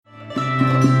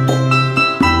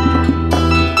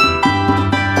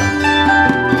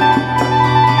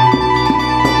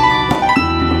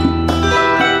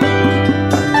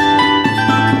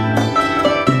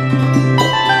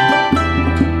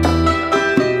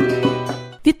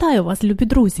Вітаю вас, любі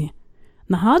друзі!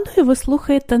 Нагадую, ви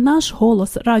слухаєте наш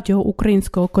голос радіо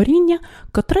українського коріння,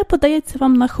 котре подається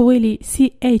вам на хвилі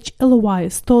CHLY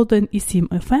 101,7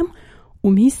 FM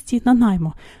у місті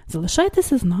Нанаймо.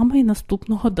 Залишайтеся з нами і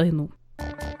наступну годину.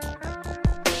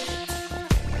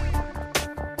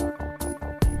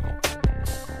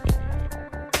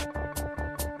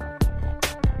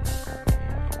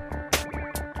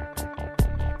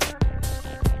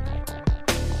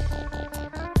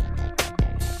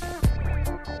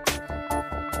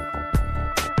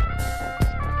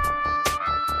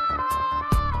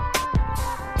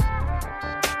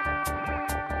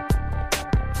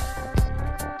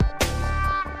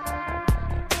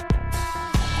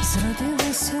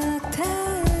 Зродилися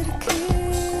терки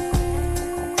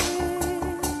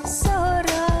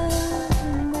зорами,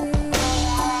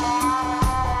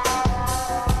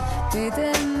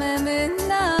 підемо ми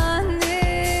на них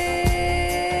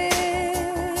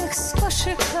з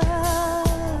кошиками.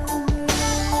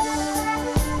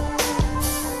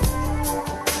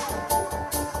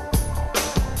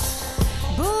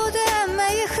 Будемо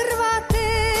їх рвати,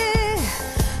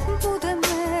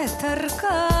 будемо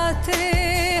таркати.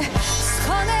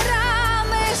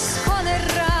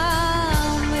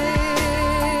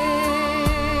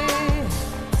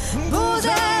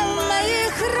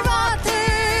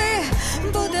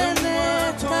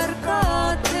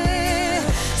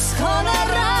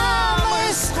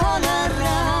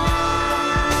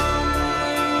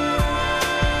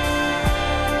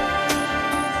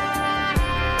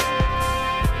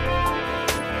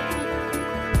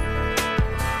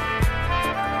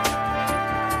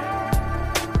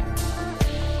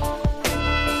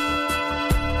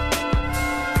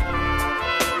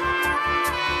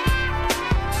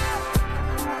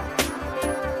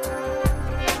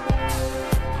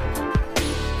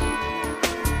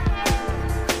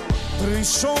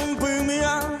 Прийшов би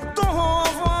я до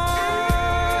вас,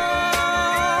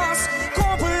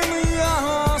 коби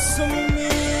я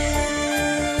сумів,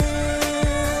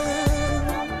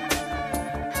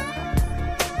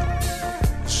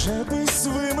 щебись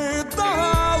ви ми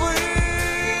дали,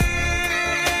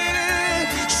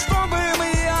 щоби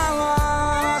я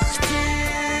хотів.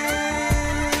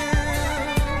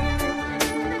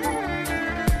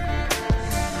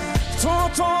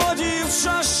 То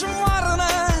дівча шварне,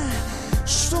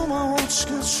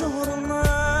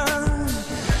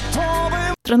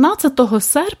 13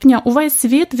 серпня увесь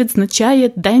світ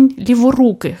відзначає День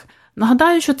ліворуких.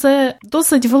 Нагадаю, що це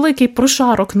досить великий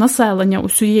прошарок населення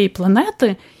усієї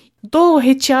планети.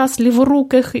 Довгий час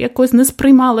ліворуких якось не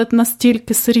сприймали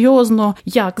настільки серйозно,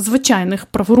 як звичайних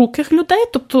праворуких людей.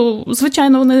 Тобто,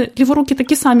 звичайно, вони ліворукі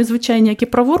такі самі звичайні, як і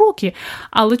праворукі,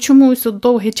 але чомусь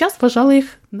довгий час вважали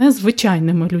їх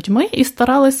незвичайними людьми і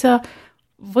старалися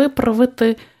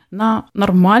виправити на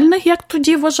нормальних, як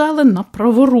тоді вважали, на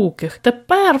праворуких.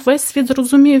 Тепер весь світ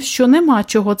зрозумів, що нема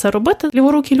чого це робити.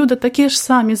 Ліворукі люди такі ж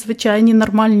самі звичайні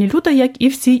нормальні люди, як і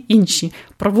всі інші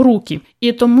праворукі.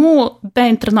 І тому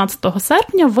день 13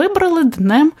 серпня вибрали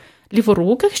днем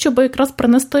ліворуких, щоб якраз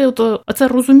принести це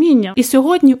розуміння. І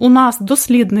сьогодні у нас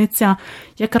дослідниця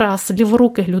якраз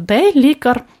ліворуких людей,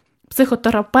 лікар,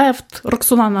 психотерапевт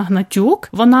Роксолана Гнатюк.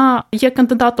 Вона є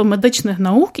кандидатом медичних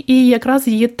наук, і якраз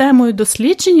її темою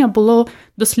дослідження було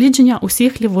дослідження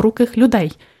усіх ліворуких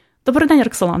людей. Добрий день,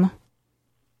 Роксолано.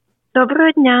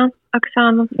 Доброго дня,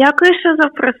 Оксано. Дякую, що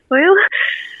запросили.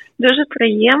 Дуже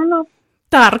приємно.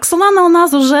 Так, Роксолана у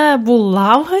нас вже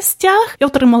була в гостях. Я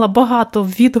отримала багато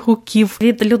відгуків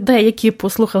від людей, які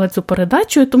послухали цю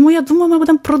передачу, і тому я думаю, ми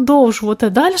будемо продовжувати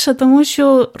далі, тому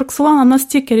що Роксолана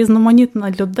настільки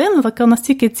різноманітна людина, така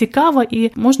настільки цікава,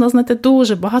 і можна знайти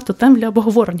дуже багато тем для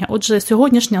обговорення. Отже,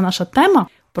 сьогоднішня наша тема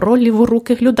про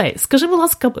ліворуких людей. Скажи, будь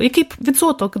ласка, який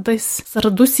відсоток десь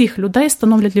серед усіх людей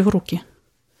становлять ліворукі?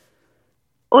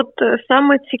 От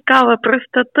саме цікаве про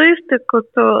статистику,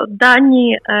 то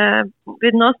дані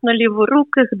відносно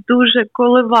ліворуких дуже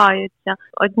коливаються.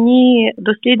 Одні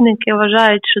дослідники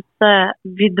вважають, що це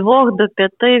від 2 до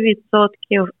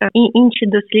 5%, і інші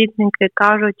дослідники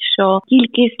кажуть, що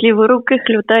кількість ліворуких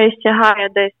людей сягає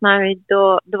десь навіть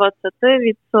до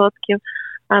 20%.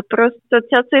 Просто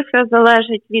ця цифра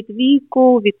залежить від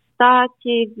віку, від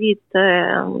статі, від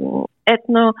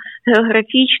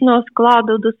етногеографічного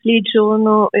складу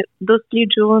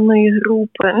досліджуваної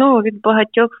групи, від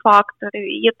багатьох факторів.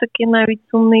 Є такий навіть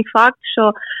сумний факт,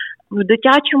 що в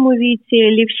дитячому віці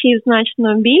лівшів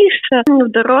значно більше, в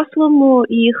дорослому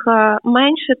їх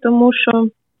менше, тому що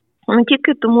не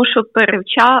тільки тому, що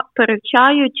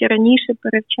перевчають, раніше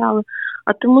перевчали,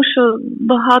 а тому, що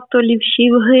багато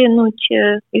лівшів гинуть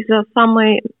із-за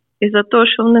саме із-за того,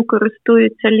 що вони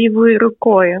користуються лівою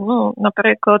рукою. Ну,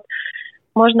 наприклад,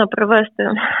 можна привести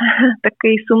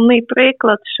такий сумний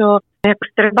приклад, що як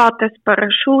стрибати з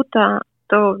парашута,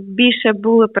 то більше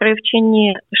були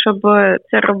привчені, щоб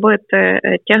це робити,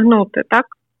 тягнути, так,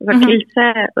 за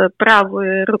кільце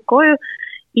правою рукою.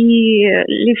 І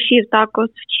лівшів також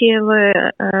вчили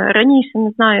раніше,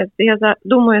 не знаю, я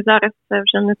думаю, зараз це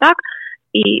вже не так,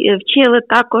 і вчили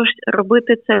також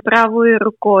робити це правою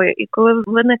рукою. І коли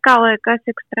виникала якась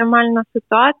екстремальна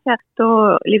ситуація,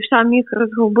 то лівша міг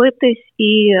розгубитись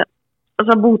і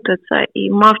забути це.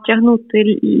 І мав тягнути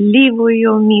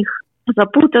лівою, міг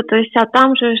запутатися.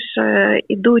 Там же ж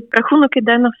рахунок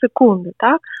іде на секунди,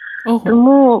 так? Ого.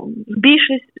 Тому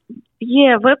більшість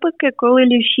є випадки, коли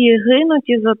лівші гинуть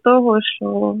із-за того,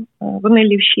 що вони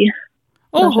лівші.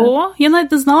 Ого, я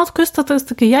навіть не знала такої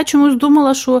статистики. Я чомусь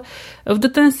думала, що в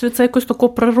дитинстві це якось тако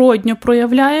природньо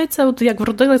проявляється, от як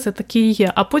вродилися, такі і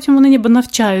є. А потім вони ніби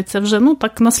навчаються вже, ну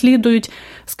так наслідують,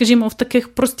 скажімо, в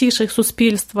таких простіших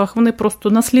суспільствах, вони просто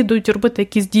наслідують робити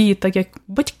якісь дії, так як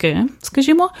батьки,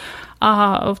 скажімо,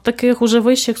 а в таких уже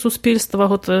вищих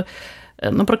суспільствах, от,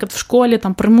 наприклад, в школі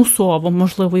там примусово,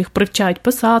 можливо, їх привчають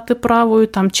писати правою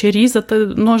там, чи різати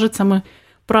ножицями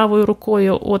правою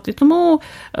рукою. От. І тому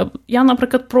я,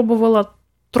 наприклад, пробувала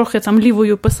трохи там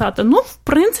лівою писати. Ну, в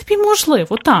принципі,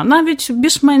 можливо, так. Навіть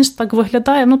більш-менш так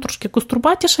виглядає, ну, трошки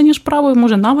кострубатіше, ніж правою,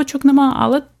 може, навичок нема,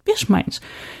 але більш-менш.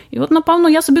 І от, напевно,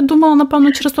 я собі думала,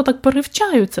 напевно, через то так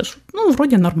перевчаються, що, ну,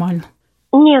 вроді нормально.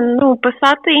 Ні, ну,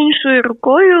 писати іншою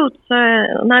рукою – це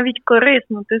навіть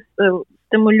корисно. Ти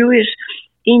стимулюєш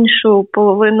іншу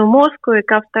половину мозку,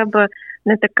 яка в тебе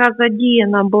не така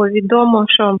задіяна, бо відомо,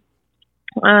 що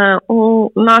у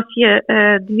нас є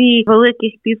дві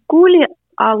великих півкулі,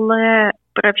 але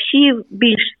правшів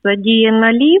більш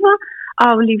задіяна ліва,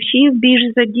 а в лівшів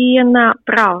більш задіяна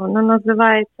права. Вона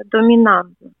називається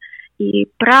домінантна. І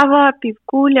права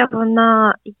півкуля,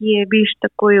 вона є більш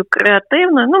такою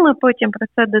креативною. Ну, ми потім про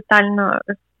це детально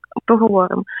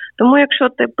поговоримо. Тому якщо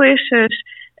ти пишеш,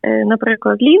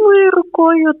 наприклад, лівою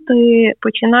рукою, ти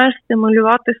починаєш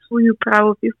стимулювати свою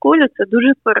праву півкулю, це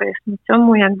дуже корисно. В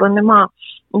цьому якби нема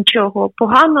нічого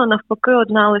поганого, навпаки,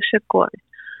 одна лише користь.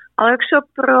 Але якщо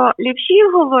про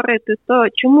лівшів говорити, то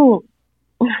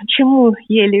чому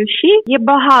є лівші? Є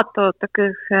багато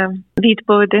таких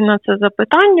відповідей на це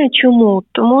запитання. Чому?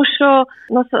 Тому що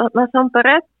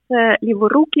насамперед це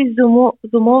ліворукість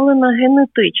зумовлена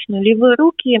генетично.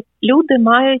 Ліворукі люди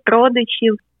мають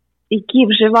родичів, які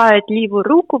вживають ліву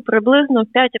руку приблизно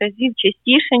в 5 разів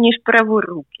частіше, ніж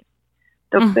праворукі.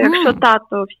 Тобто, якщо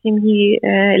тато в сім'ї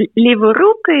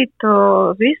ліворукий,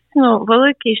 то, звісно,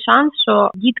 великий шанс,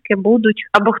 що дітки будуть,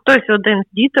 або хтось один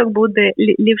з діток буде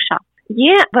лівша.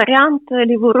 Є варіант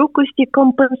ліворукості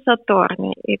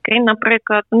компенсаторний, який,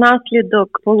 наприклад,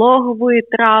 внаслідок пологової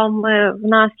травми,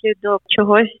 внаслідок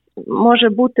чогось може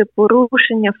бути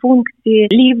порушення функції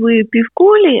лівої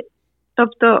півкулі,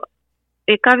 тобто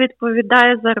яка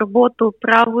відповідає за роботу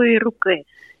правої руки.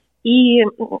 І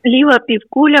ліва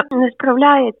півкуля не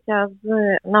справляється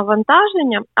з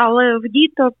навантаженням, але в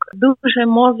діток дуже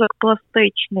мозок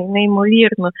пластичний,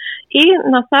 неймовірно. І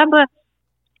на себе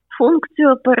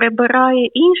функцію перебирає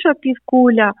інша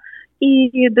півкуля,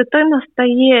 і дитина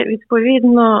стає,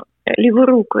 відповідно,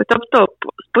 ліворукою. Тобто,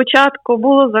 спочатку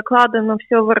було закладено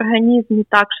все в організмі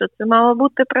так, що це мало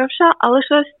бути правша, але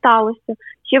щось сталося.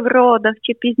 Чи в родах,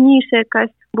 чи пізніше якась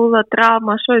була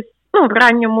травма, щось в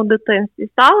ранньому дитинстві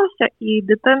сталося, і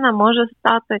дитина може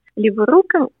стати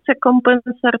ліворуким. Це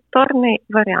компенсаторний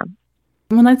варіант.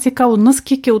 Мене цікаво,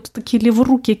 наскільки от такі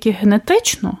ліворуки, які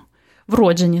генетично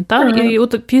вроджені, так? І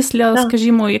от після,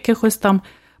 скажімо, якихось там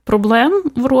проблем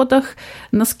в родах,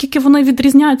 наскільки вони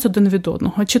відрізняються один від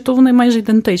одного? Чи то вони майже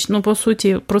ідентичні? Ну, по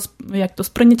суті, про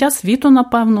сприйняття світу,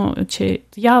 напевно, чи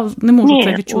я не можу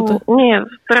це відчути? Ні,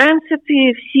 в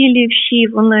принципі, всі лівші,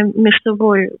 вони між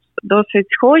собою досить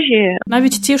схожі.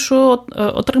 Навіть ті, що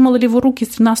отримали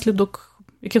ліворукість внаслідок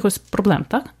якихось проблем,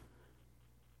 так?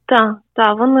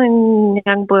 Так, вони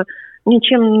якби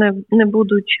нічим не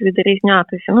будуть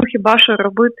відрізнятися. Ну, хіба що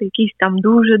робити якісь там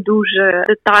дуже-дуже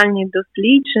детальні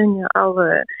дослідження,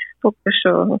 але поки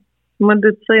що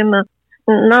медицина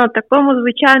на такому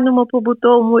звичайному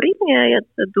побутовому рівні, я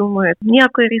це думаю,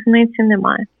 ніякої різниці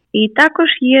немає. І також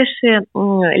є ще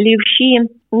лівші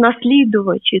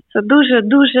наслідувачі. Це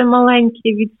дуже-дуже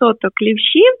маленький відсоток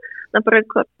лівшів.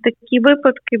 Наприклад, такі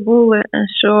випадки були,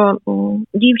 що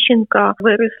дівчинка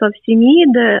виросла в сім'ї,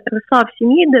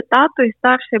 де тато і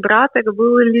старший братик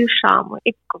були лівшами.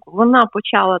 І вона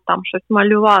почала там щось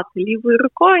малювати лівою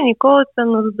рукою, ніколи це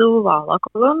не здивувало. А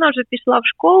коли вона вже пішла в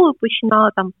школу,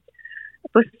 починала там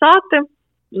писати.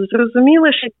 Зрозуміло,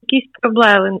 що якісь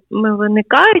проблеми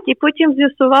виникають, і потім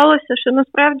з'ясувалося, що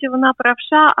насправді вона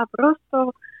правша, а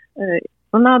просто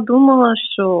вона думала,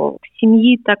 що в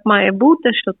сім'ї так має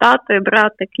бути, що тато і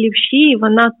братик лівші, і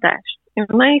вона теж.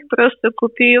 І вона їх просто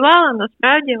копіювала,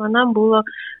 насправді вона була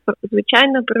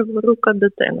звичайно праворука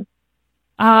дитина.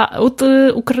 А от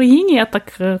Україні, я так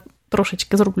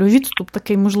трошечки зроблю відступ,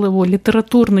 такий, можливо,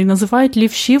 літературний, називають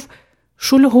лівшів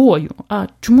шульгою. А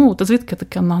чому? Та звідки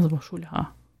така назва шульга?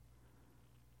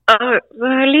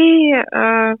 Взагалі,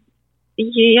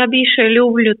 я більше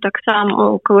люблю так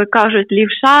само, коли кажуть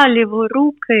лівша,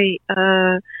 ліворукий.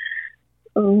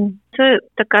 Це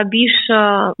така більш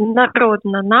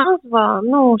народна назва,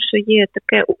 що є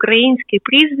таке українське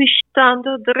прізвище.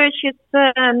 До речі,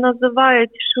 це називають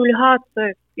шульга,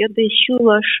 це я десь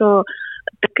чула, що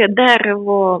таке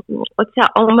дерево, оця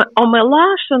омела,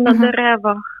 що на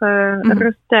деревах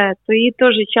росте, то її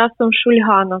теж часом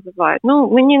шульга називають.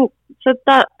 Мені це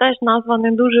теж назва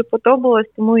не дуже подобалась,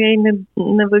 тому я її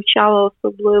не вивчала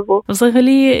особливо.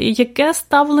 Взагалі, яке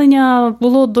ставлення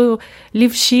було до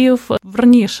лівшів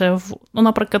раніше?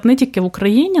 Наприклад, не тільки в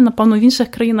Україні, напевно, в інших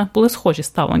країнах були схожі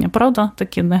ставлення, правда?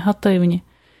 Такі негативні.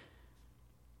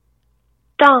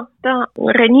 Так.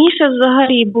 Раніше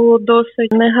взагалі було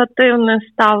досить негативне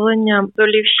ставлення до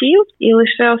лівшів, і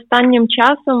лише останнім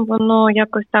часом воно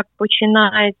якось так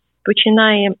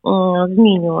починає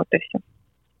змінюватися.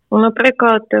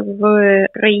 Наприклад, в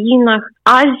країнах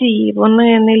Азії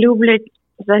вони не люблять,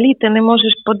 взагалі ти не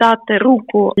можеш подати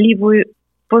руку лівою,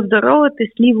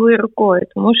 поздороватись лівою рукою,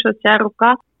 тому що ця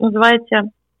рука називається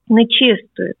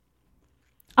нечистою.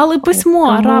 Але письмо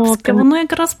арабське, воно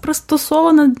якраз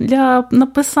пристосоване для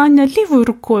написання лівою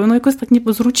рукою, воно якось так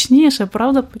ніби зручніше,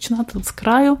 правда, починати з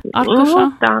краю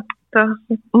аркуша? Так.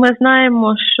 Ми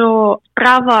знаємо, що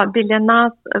справа біля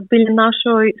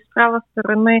нашої справа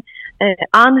сторони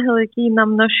ангел, який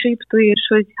нам нашіптує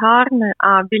щось гарне,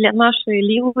 а біля нашої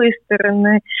лівої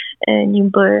сторони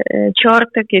ніби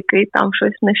чортик, який там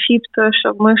щось нашіптує,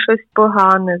 щоб ми щось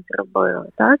погане зробили,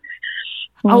 так?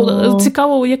 А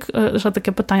цікаво, як вже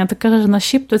таке питання, ти кажеш,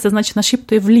 нашіптує, це значить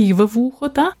нашіптує в ліве вухо,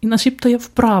 так? І нашіптує в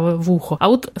праве вухо. А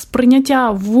от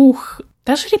сприйняття вух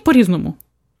теж по-різному?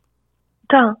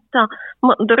 Так.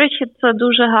 До речі, це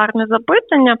дуже гарне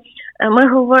запитання. Ми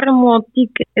говоримо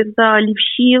тільки за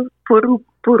лівшів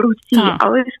по руці,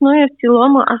 але існує в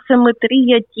цілому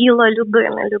асиметрія тіла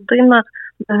людини. Людина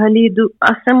взагалі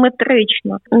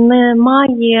асиметрична.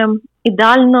 Немає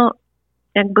ідеально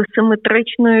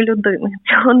симетричної людини.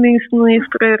 Цього не існує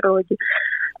в природі.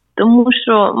 Тому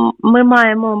що ми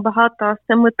маємо багато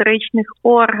асиметричних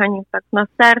органів. Так, на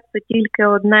серце тільки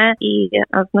одне і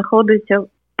знаходиться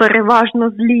переважно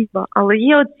зліва. Але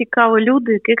є цікаві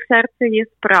люди, яких серце є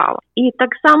справа. І так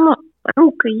само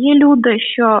руки. Є люди,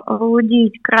 що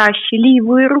володіють краще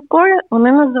лівою рукою,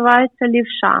 вони називаються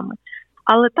лівшами.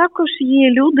 Але також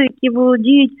є люди, які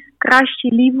володіють краще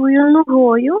лівою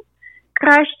ногою,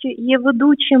 краще є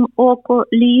ведучим око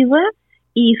ліве,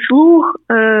 і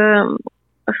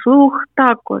слух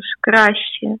також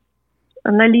краще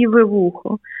на ліве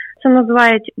вухо. Це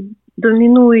називають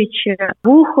домінуюче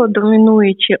вухо,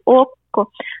 домінуюче око.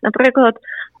 Наприклад,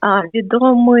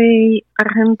 відомий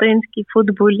аргентинський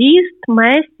футболіст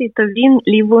Месі, то він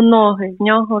лівоногий.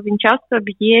 Він часто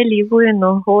б'є лівою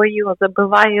ногою,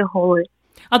 забиває голи.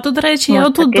 А то, до речі, я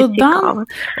отут додам,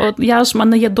 в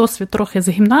мене є досвід трохи з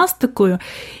гімнастикою,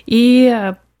 і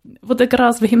от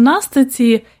якраз в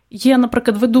гімнастиці є,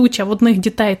 наприклад, ведуча в одних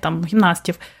дітей, там,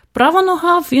 гімнастів, права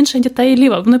нога, в інших дітей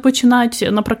ліва. Вони починають,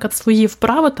 наприклад, свої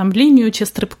вправи, там, лінію чи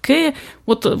стрибки,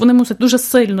 от вони мусять дуже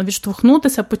сильно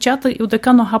відштовхнутися, почати, і от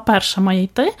яка нога перша має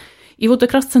йти. І от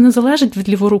якраз це не залежить від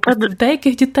ліворуки. В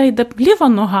деяких дітей йде ліва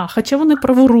нога, хоча вони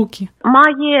праворукі.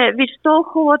 Має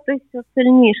відштовхуватися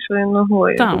сильнішою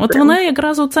ногою. Так, от вони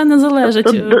якраз оце не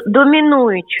залежить.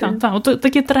 Домінуючи. Так, от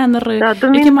такі тренери,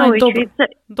 які мають добрий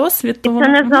досвід. І це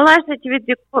не залежить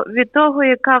від того,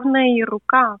 яка в неї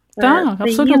рука. Так,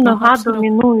 абсолютно. Її нога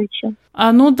домінуюча.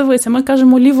 Дивися, ми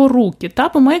кажемо ліворукі,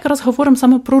 бо ми якраз говоримо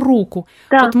саме про руку.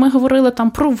 Так. От ми говорили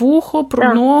там про вухо,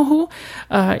 про ногу.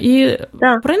 І,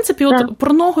 в принципі, от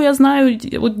про ногу я знаю,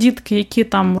 от дітки, які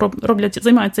там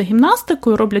займаються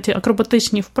гімнастикою, роблять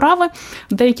акробатичні вправи.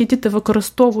 Деякі діти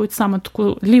використовують саме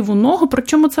таку ліву ногу,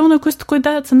 причому це воно якось таке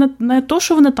йде, це не то,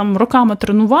 що вони там роками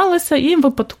тренувалися і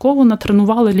випадково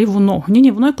натренували ліву ногу.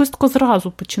 Ні, воно якось тако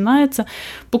зразу починається,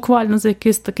 буквально за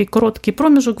якийсь такий короткий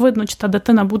проміжок, видно, чи та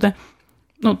дитина буде,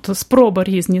 спроби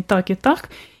різні, так і так.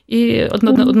 і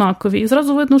однакові. І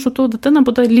зразу видно, що то дитина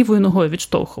буде лівою ногою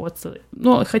відштовхуватися.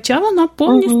 Ну, хоча вона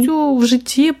повністю в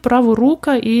житті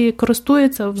праворука і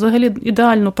користується взагалі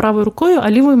ідеально правою рукою,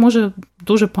 а лівою може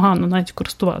дуже погано навіть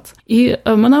користуватися. І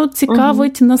мене от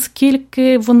цікавить,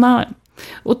 наскільки вона...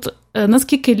 От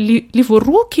наскільки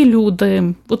ліворукі люди,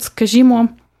 от скажімо,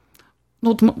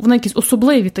 ну, от вони якісь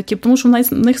особливі такі, тому що в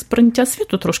них сприйняття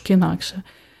світу трошки інакше.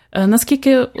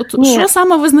 Наскільки, от, що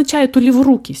саме визначає ту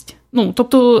ліворукість? Ну,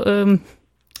 тобто,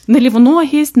 не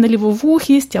лівоногість, не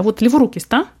лівовухість, а от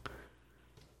ліворукість, так?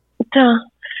 Так.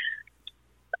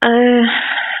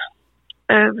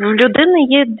 В людини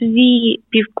є дві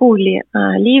півкулі,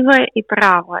 ліва і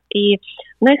права, і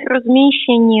в них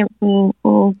розміщені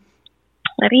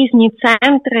різні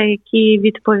центри, які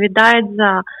відповідають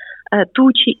за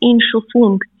ту чи іншу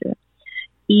функцію.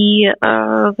 І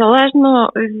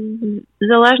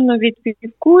залежно від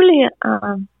півкулі,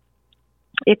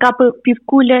 яка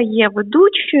півкуля є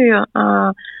ведучою,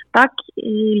 так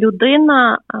і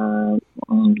людина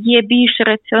є більш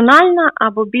раціональна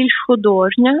або більш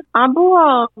художня, або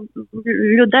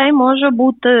людей може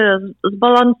бути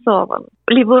збалансовано.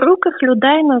 Ліворуких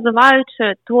людей називають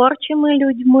творчими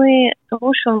людьми,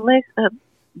 тому що в них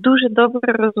дуже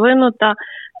добре розвинута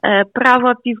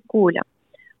права півкуля.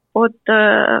 От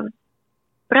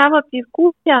права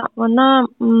півкуля, вона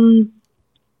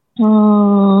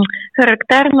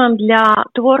характерна для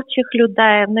творчих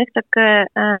людей. В них таке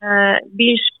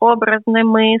більш образне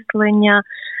мислення.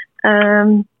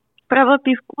 Права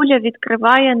півкуля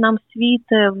відкриває нам світ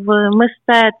в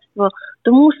мистецтво.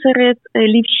 Тому серед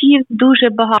лівшів дуже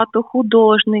багато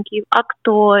художників,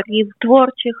 акторів,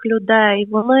 творчих людей.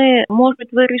 Вони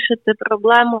можуть вирішити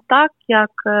проблему так, як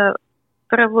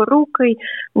праворукий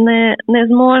не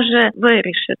зможе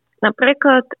вирішити.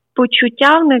 Наприклад,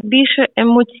 почуття в них більше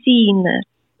емоційне,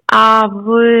 а в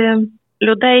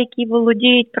людей, які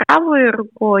володіють правою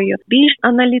рукою, більш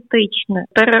аналітичне.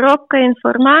 Переробка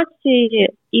інформації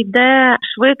йде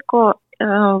швидко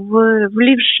в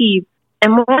лівшів.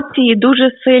 Емоції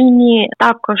дуже сильні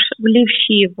також в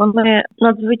лівшів. Вони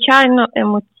надзвичайно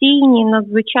емоційні,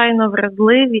 надзвичайно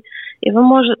вразливі. І ви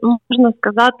можна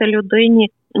сказати людині,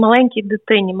 маленькій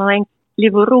дитині,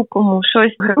 ліворукому,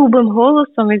 щось грубим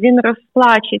голосом, і він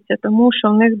розплачеться, тому що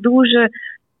в них дуже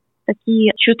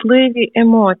такі чутливі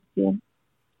емоції.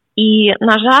 І,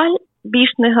 на жаль,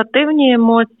 більш негативні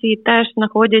емоції теж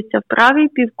знаходяться в правій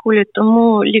півкулі,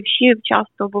 тому лівшів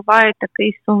часто буває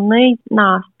такий сумний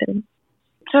настрій.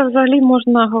 Це взагалі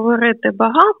можна говорити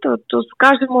багато, то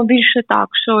скажемо більше так,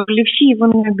 що лівші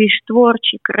вони більш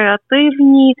творчі,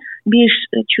 креативні, більш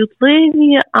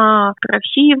чутливі, а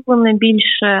правші вони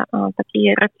більш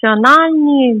такі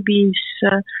раціональні, більш,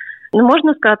 не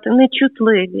можна сказати,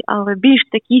 нечутливі, але більш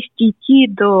такі стійкі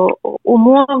до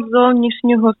умов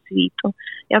зовнішнього світу,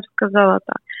 я б сказала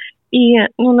так. І,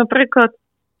 наприклад,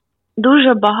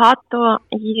 дуже багато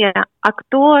є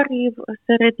акторів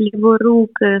серед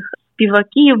ліворуких,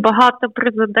 співаків, багато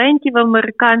президентів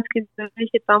американських,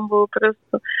 там було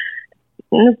просто,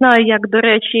 не знаю, як, до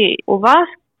речі, у вас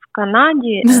в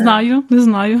Канаді. Не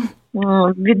знаю.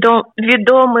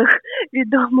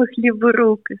 Відомих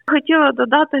ліворуких. Хотіла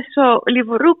додати, що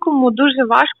ліворукому дуже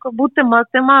важко бути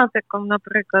математиком,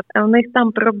 наприклад. У них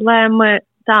там проблеми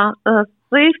з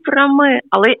цифрами,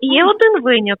 але є один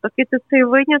виняток, і ти цей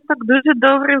виняток дуже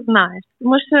добре знаєш.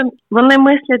 Тому що вони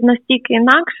мислять настільки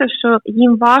інакше, що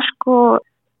їм важко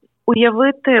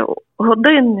уявити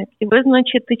годинник і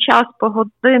визначити час по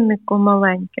годиннику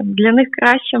маленьким. Для них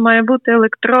краще має бути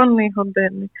електронний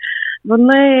годинник.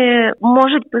 Вони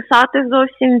можуть писати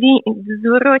зовсім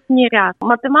зворотній ряд.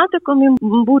 Математиком їм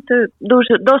бути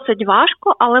досить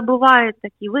важко, але бувають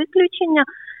такі виключення.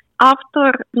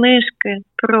 Автор книжки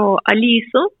про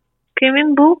Алісу, ким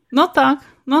він був? Ну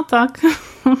так.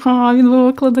 Він був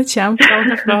викладачем,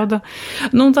 правда.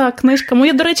 Ну так, книжка.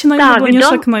 Моя, до речі,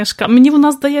 найулюбленіша книжка. Мені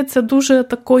вона здається дуже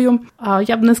такою,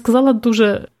 я б не сказала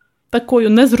дуже такою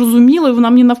незрозумілою, вона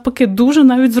мені навпаки дуже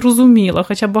навіть зрозуміла.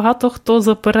 Хоча багато хто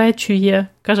заперечує,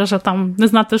 каже, що там не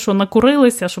знати, що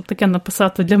накурилися, щоб таке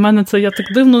написати. Для мене це я так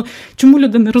дивно. Чому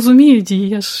люди не розуміють її?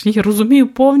 Я ж її розумію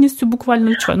повністю, буквально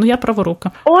відчуваю. Ну, я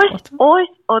праворука.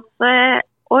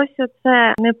 Ось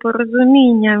оце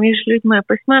непорозуміння між людьми.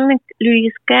 Письменник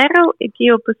Льюіс Керрол,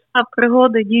 який описав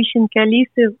пригоди дівчинки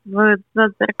Аліси в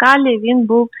 «Задзеркалі», він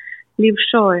був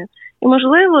лівшою. І,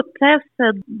 можливо, це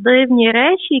все дивні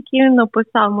речі, які він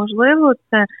описав. Можливо,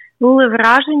 це були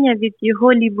враження від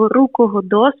його ліворукого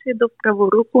досвіду в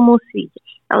праворукому світі.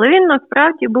 Але він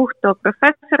насправді був хто?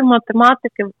 Професор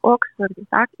математики в Оксфорді,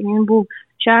 так? І він був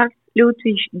Чарльз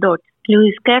Лютвіч Дотс.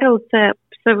 Льюіс Керрол – це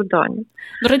псевдонім.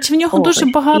 До речі, в нього дуже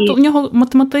багато, в нього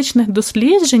математичних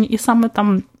досліджень, і саме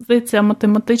там, здається,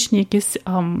 математичні якісь,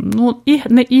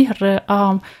 не ігри,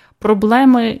 а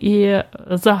проблеми і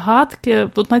загадки.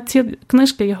 Тут на ці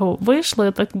книжки його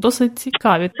вийшли, так досить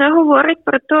цікаві. Це говорить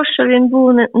про те, що він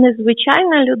був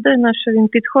незвичайна людина, що він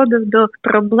підходив до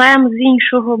проблем з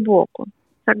іншого боку.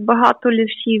 Так багато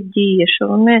лівшів діє, що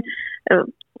вони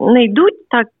не йдуть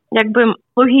так, якби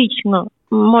логічно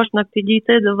можна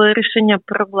підійти до вирішення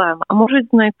проблем, а можуть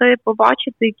знайти,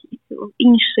 побачити якийсь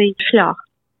інший шлях.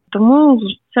 Тому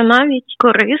це навіть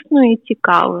корисно і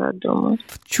цікаво, я думаю.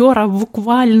 Вчора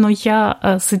буквально я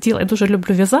сиділа, я дуже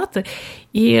люблю в'язати,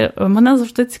 і мене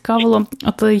завжди цікавило,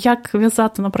 як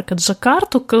в'язати, наприклад,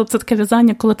 жакарту. Це таке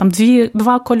в'язання, коли там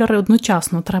два кольори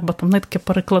одночасно треба там нитки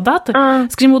перекладати.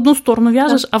 Скажімо, одну сторону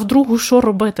в'яжеш, а в другу що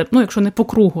робити? Якщо не по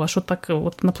кругу, а що так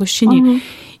от на площині.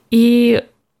 І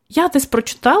я десь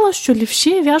прочитала, що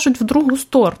лівші в'яжуть в другу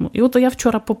сторону. І от я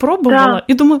вчора попробувала,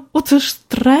 і думаю, оце ж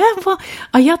треба,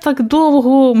 а я так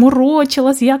довго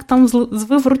морочилась, як там з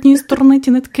виворотньої сторони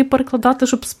ті нитки перекладати,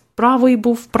 щоб з правої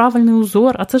був правильний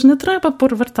узор. А це ж не треба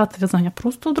перевертати в'язання,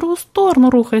 просто в другу сторону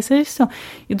рухайся і все.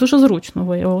 І дуже зручно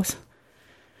виявилося.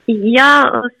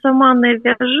 Я сама не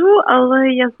в'яжу, але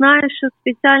я знаю, що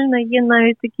спеціально є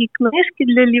навіть такі книжки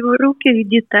для ліворуких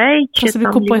дітей чи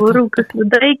там ліворуких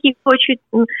людей, які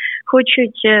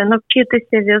хочуть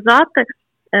навчитися в'язати.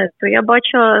 То я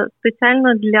бачила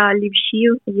спеціально для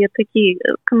лівшів є такі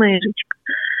книжечки.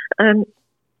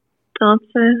 То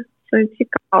це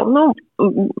цікаво.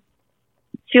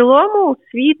 В цілому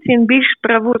світ він більш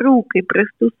праворукий,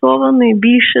 пристосований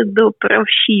більше до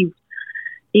правшів.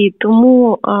 І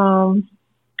тому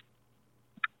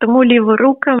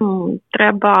ліворуким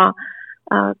треба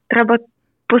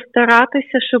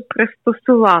постаратися, щоб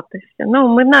пристосуватися.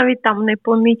 Ми навіть там не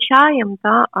помічаємо,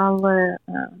 але...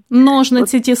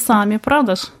 Ножниці ті самі,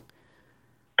 правда ж?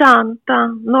 Так.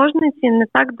 Ножниці не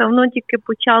так давно тільки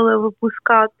почали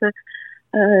випускати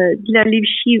для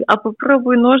лівшів, а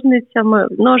попробуй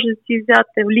ножиці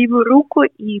взяти в ліву руку,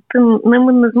 і ти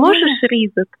ними не зможеш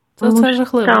різати. Це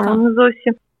жахливо. Там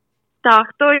зовсім. Так,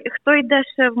 хто йде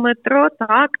ще в метро,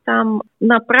 так, там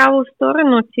на праву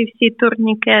сторону ці всі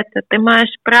турнікети, ти маєш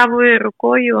правою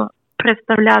рукою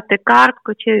приставляти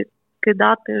картку чи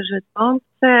кидати жетон.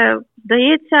 Це,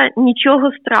 здається,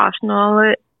 нічого страшного,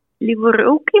 але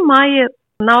ліворукий має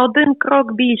на один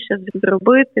крок більше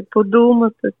зробити,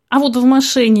 подумати. А от в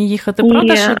машині їхати,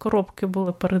 правда, що коробки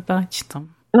були передач там?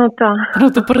 Так.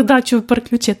 Правда, передачу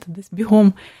переключити десь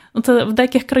бігом. Це в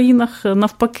деяких країнах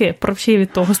навпаки, правші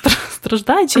від того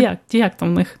страждають, чи як там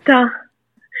в них? Так.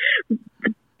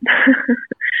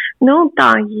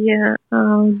 Є.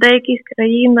 В деяких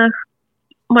країнах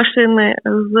машини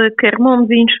з кермом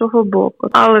з іншого боку.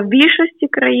 Але в більшості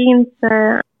країн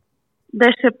це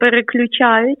де ще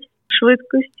переключають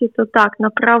швидкості, то так, на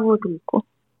праву руку.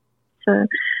 Це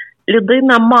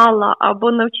людина мала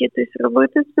або навчитись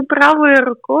робити це правою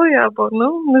рукою, або,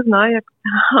 не знаю, як,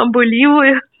 або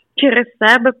лівою через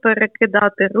себе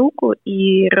перекидати руку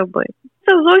і робити.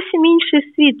 Це зовсім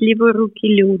інший світ,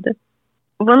 ліворукі люди.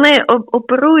 Вони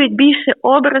оперують більше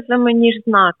образами, ніж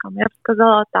знаками. Я б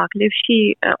сказала так,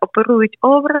 лівші оперують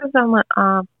образами,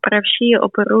 а правші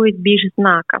оперують більш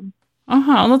знаками.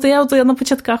 Ага, я на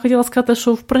початках хотіла сказати,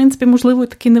 що, в принципі, можливо,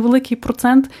 такий невеликий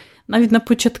процент, навіть на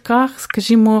початках,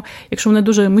 скажімо, якщо вони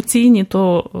дуже емоційні,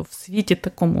 то в світі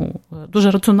такому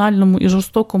дуже раціональному і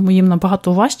жорстокому їм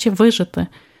набагато важче вижити.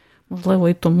 Можливо,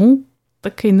 і тому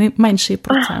такий не менший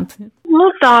процент.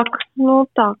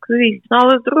 Так, звісно.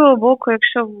 Але з другого боку,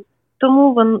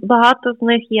 тому багато з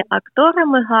них є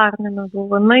акторами гарними, бо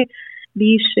вони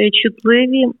більш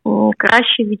чутливі,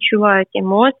 краще відчувають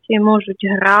емоції, можуть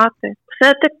грати.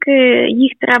 Все-таки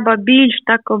їх треба більш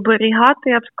так оберігати,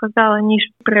 я б сказала, ніж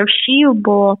правшів,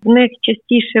 бо в них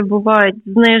частіше бувають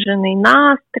знижений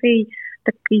настрій,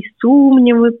 такий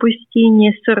сумніви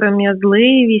постійні,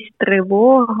 сором'язливість,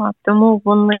 тривога. Тому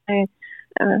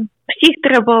всіх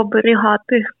треба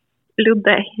оберігати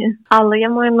людей. Але я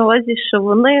маю на увазі, що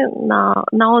вони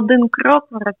на один крок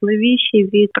вразливіші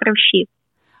від правшів.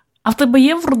 А в тебе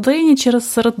є в родині чи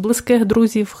серед близьких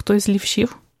друзів хтось з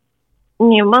лівшів?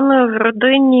 Ні, в мене в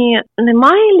родині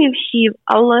немає лівшів,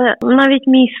 але навіть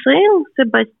мій син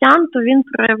Себастьян, то він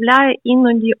проявляє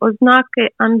іноді ознаки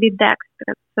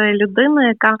амбідекстра. Це людина,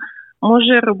 яка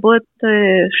може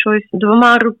робити щось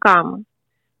двома руками.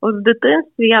 От в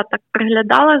дитинстві я так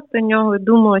приглядалась до нього і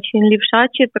думала, чи він лівша,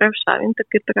 чи правша. Він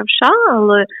таки правша,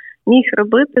 але міг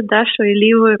робити дещо і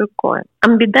лівою рукою.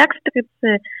 Амбідекстри –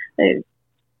 це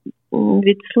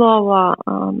від слова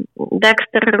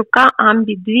декстер рука,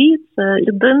 амбідві – це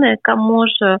людина, яка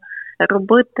може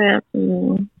робити,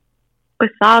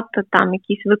 писати, там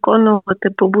якісь виконувати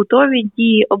побутові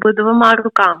дії обидвома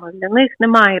руками. Для них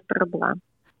немає проблем.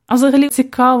 А взагалі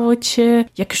цікаво, чи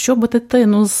якщо би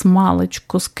дитину з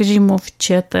маличку, скажімо,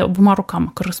 вчити обома руками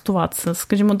користуватися,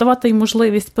 скажімо, давати їй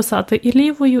можливість писати і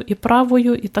лівою, і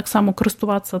правою, і так само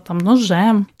користуватися там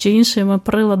ножем чи іншими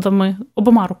приладами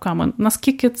обома руками.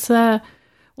 Наскільки це,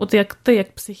 от як ти,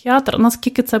 як психіатр,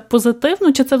 наскільки це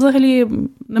позитивно, чи це взагалі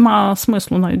нема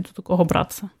смислу навіть до такого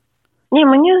братися? Ні,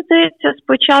 мені здається,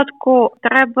 спочатку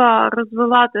треба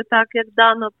розвивати так, як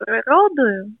дано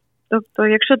природою. Тобто,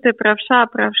 якщо ти правша,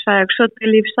 якщо ти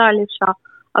лівша.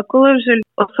 А коли вже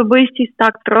особистість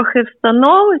так трохи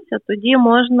встановиться, тоді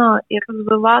можна і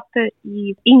розвивати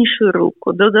і іншу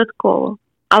руку додатково.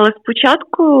 Але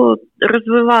спочатку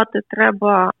розвивати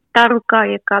треба та рука,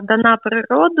 яка дана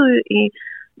природою, і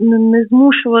не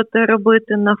змушувати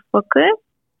робити навпаки.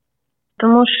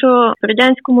 Тому що в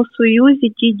Радянському Союзі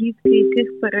ті дітки,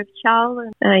 яких перевчали,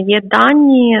 є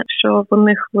дані, що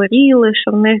вони хворіли,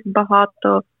 що в них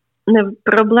багато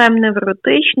проблем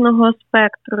невротичного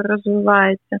спектру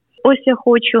розвивається. Ось я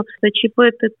хочу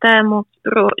зачепити тему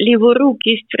про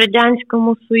ліворукість в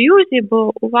Радянському Союзі,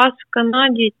 бо у вас в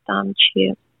Канаді там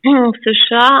чи в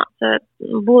США це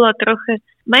була трохи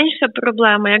менша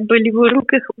проблема, якби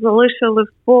ліворуких залишили в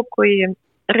спокої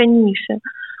раніше.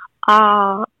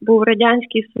 А був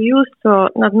Радянський Союз, то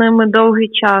над ними довгий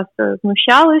час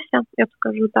знущалися, я б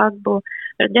скажу так, бо в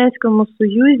Радянському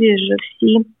Союзі ж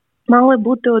всі мали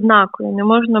бути однакові, не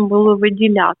можна було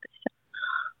виділятися.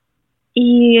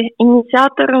 І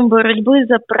ініціатором боротьби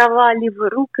за права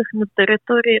ліворуких на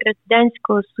території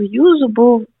Радянського Союзу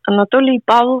був Анатолій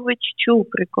Павлович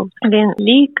Чуприков. Він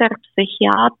лікар,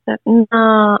 психіатр.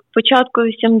 На початку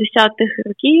 80-х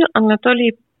років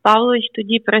Анатолій Павлович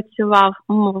тоді працював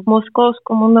в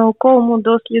Московському науковому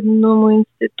дослідному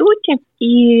інституті,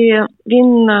 і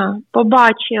він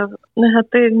побачив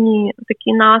негативні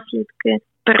такі наслідки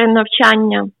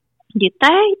перенавчання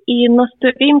дітей, і на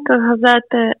сторінках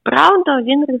газети «Правда»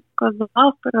 він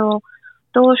розказав про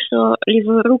те, що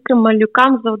ліворуким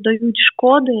малюкам завдають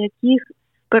шкоди, яких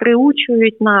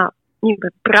переучують на ніби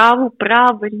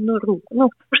правильну руку. Ну,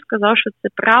 хто ж сказав, що це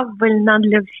правильна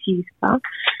для всіх, так?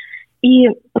 І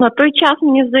на той час,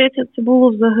 мені здається, це було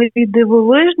взагалі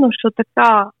дивовижно, що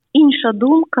така інша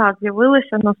думка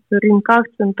з'явилася на сторінках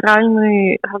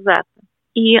центральної газети.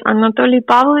 І Анатолій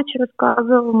Павлович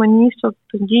розказував мені, що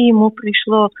тоді йому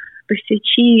прийшло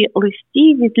тисячі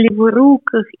листів від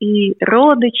ліворуких і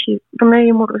родичів. Вони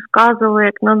йому розказували,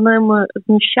 як над ними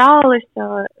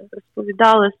знущалися,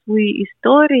 розповідали свої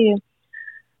історії.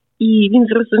 І він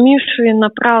зрозумів, що він на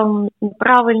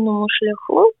правильному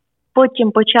шляху.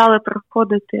 Потім почали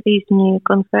проходити різні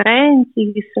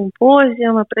конференції,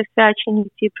 симпозіуми, присвячені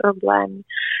цій проблемі.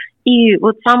 І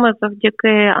от саме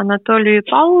завдяки Анатолію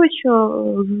Павловичу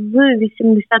з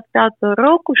 85-го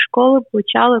року школи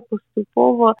почали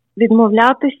поступово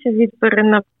відмовлятися від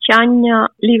перенавчання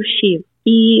лівшів.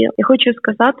 І я хочу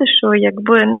сказати, що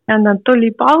якби не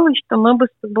Анатолій Павлович, то ми б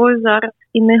з тобою зараз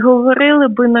і не говорили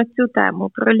би на цю тему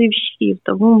про лівшів.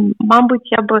 Тому,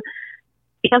 мабуть,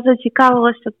 я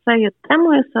зацікавилася цією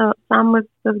темою саме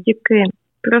завдяки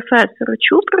професору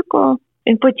Чуприкову.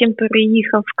 Він потім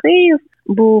переїхав в Київ,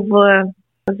 був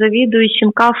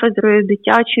завідуючим кафедрою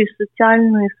дитячої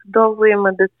соціальної судової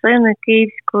медицини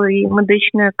Київської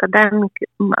медичної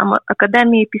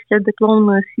академії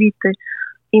післядипломної освіти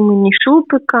імені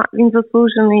Шупика. Він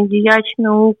заслужений діяч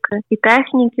науки і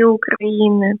техніки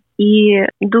України. І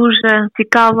дуже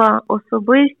цікава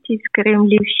особистість, крім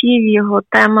лівшів, його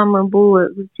темами були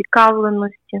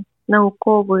зацікавленості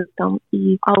наукової, там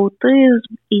і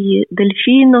аутизм, і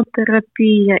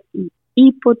дельфінотерапія, і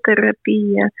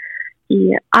іпотерапія,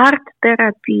 і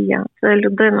арт-терапія. Це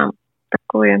людина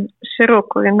такої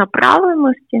широкої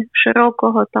направленості,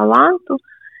 широкого таланту.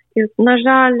 І, на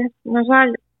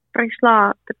жаль,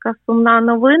 прийшла така сумна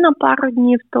новина пару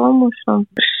днів тому,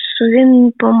 що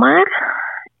він помер.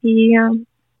 І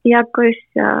якось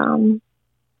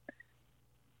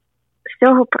з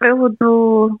цього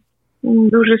приводу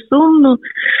дуже сумно,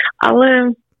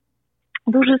 але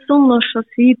дуже сумно, що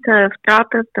світ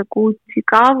втратив таку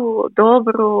цікаву,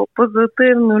 добру,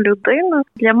 позитивну людину.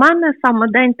 Для мене саме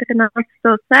день 13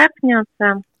 серпня –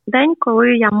 це день,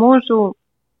 коли я можу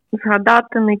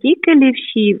згадати не тільки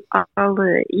лівшів,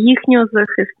 але їхнього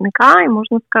захисника і,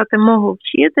 можна сказати, мого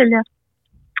вчителя,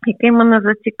 який мене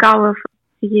зацікавив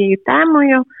цією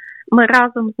темою. Ми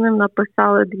разом з ним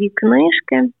написали 2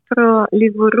 книжки про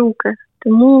ліворуких.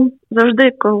 Тому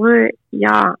завжди, коли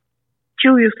я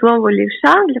чую слово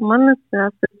лівша, для мене це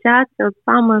асоціація от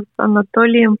саме з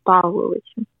Анатолієм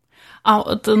Павловичем. А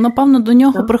от, напевно, до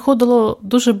нього приходило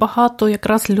дуже багато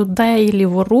якраз людей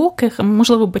ліворуких,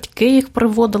 можливо, батьки їх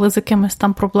приводили з якимись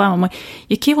там проблемами.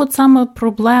 Які от саме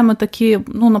проблеми такі,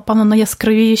 ну, напевно,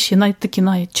 найяскравіші, такі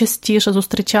найчастіше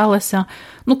зустрічалися,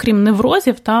 ну, крім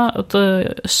неврозів, от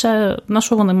ще на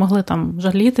що вони могли там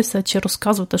жалітися чи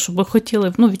розказувати, щоб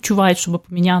хотіли, ну, відчувають, щоб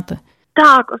поміняти?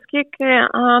 Так, оскільки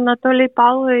Анатолій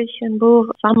Павлович був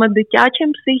саме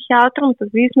дитячим психіатром, то,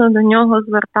 звісно, до нього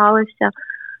зверталися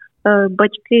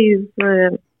батьки,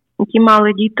 які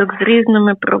мали діток з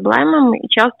різними проблемами, і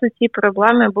часто ці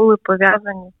проблеми були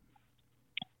пов'язані,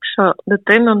 що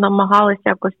дитину намагалися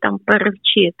якось там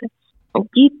перевчити.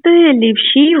 Діти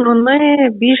лівші, вони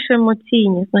більш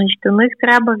емоційні, значить, у них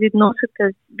треба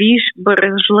відноситись більш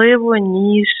бережливо,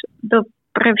 ніж до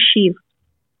правшів.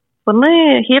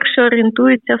 Вони гірше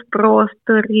орієнтуються в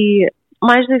просторі.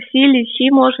 Майже всі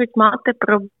лівші можуть мати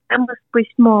проблеми з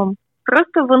письмом.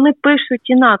 Просто вони пишуть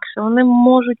інакше, вони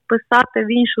можуть писати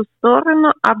в іншу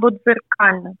сторону або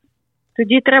дзеркально.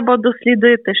 Тоді треба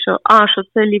дослідити, що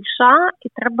це лівша, і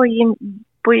треба їм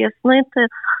пояснити,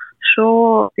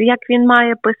 що як він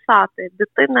має писати.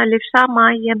 Дитина лівша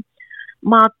має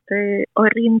мати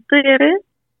орієнтири,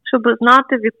 щоб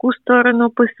знати, в яку сторону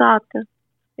писати.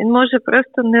 Він може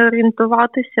просто не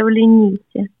орієнтуватися в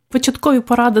лінійці. Початкові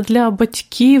поради для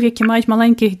батьків, які мають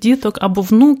маленьких діток або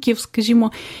внуків,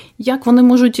 скажімо, як вони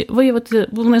можуть виявити,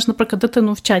 бо вони ж, наприклад,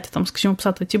 дитину вчать, там, скажімо,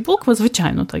 писати ті букви,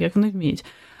 звичайно, так, як вони вміють.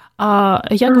 А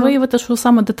як виявити, що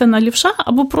саме дитина лівша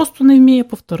або просто не вміє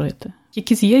повторити?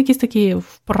 Є якісь такі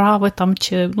вправи там,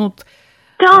 чи, ну...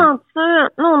 Так, це,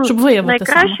 щоб виявити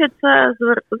найкраще саме.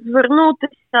 Це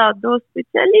звернутися до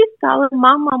спеціаліста, але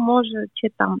мама може, чи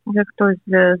там хтось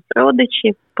з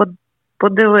родичів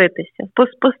подивитися,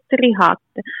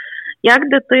 поспостерігати, як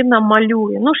дитина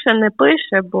малює. Ну, ще не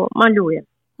пише, бо малює.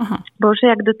 Ага. Бо вже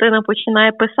як дитина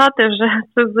починає писати, вже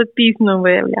це запізно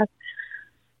виявляти.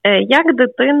 Як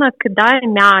дитина кидає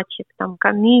м'ячик, там,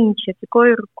 камінчик,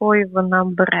 якою рукою вона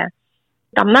бере.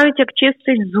 Там, навіть як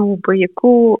чистить зуби,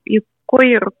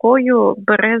 якою рукою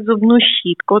бере зубну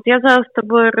щітку. От я зараз з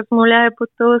тобою розмовляю по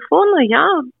телефону,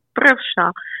 я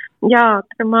правша. Я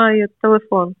тримаю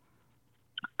телефон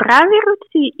в правій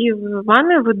руці, і в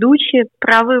мене ведуче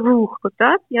праве вухо,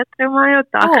 так? Я тримаю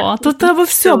так. О, то тебе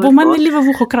все, бо в мене ліве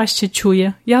вухо краще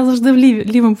чує. Я завжди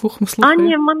лівим вухом слухаю. А,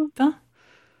 ні,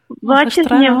 бачиш,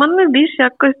 ні, в мене більше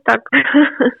якось так.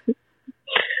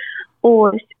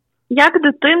 Ось. Як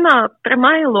дитина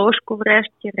тримає ложку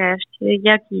врешті-решті,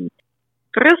 як їсть.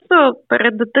 Просто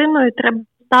перед дитиною треба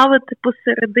ставити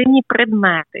посередині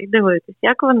предмети і дивитися,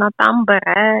 як вона там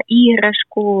бере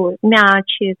іграшку,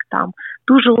 м'ячик, там,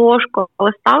 ту ж ложку,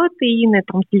 але ставити її не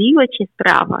там зліва чи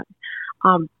справа,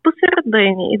 а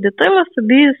посередині. І дитина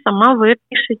собі сама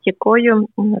вирішить, якою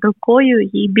рукою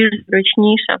їй більш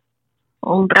зручніше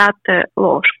брати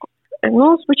ложку.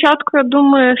 Ну, спочатку я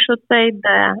думаю, що це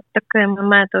йде такими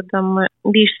методами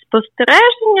більш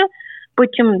спостереження,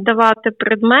 потім давати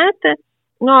предмети.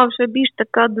 Ну, а вже більш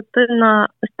така дитина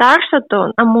старша, то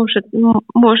вона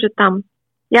може там,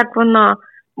 як вона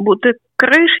буде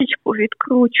кришечку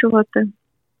відкручувати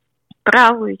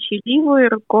правою чи лівою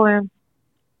рукою.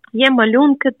 Є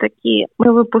малюнки такі,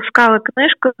 ми випускали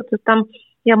книжку, то там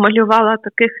я малювала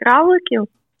таких равликів,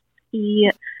 і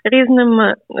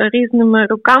різними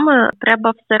руками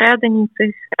треба всередині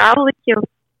цих равликів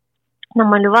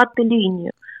намалювати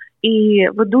лінію. І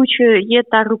ведучою є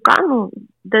та рука,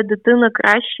 де дитина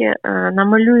краще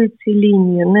намалює ці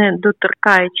лінії, не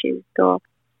доторкаючись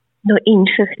до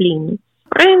інших ліній. В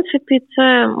принципі,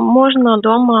 це можна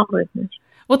вдома визначити.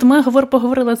 От ми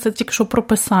поговорили це тільки що про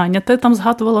писання. Ти там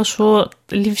згадувала, що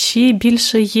лівші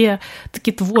більше є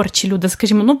такі творчі люди.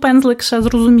 Скажімо, ну пензлик ще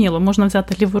зрозуміло, можна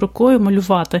взяти лівою рукою,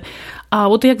 малювати. А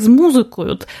от як з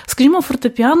музикою, скажімо,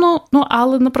 фортепіано, ну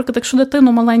але, наприклад, якщо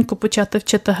дитину маленьку почати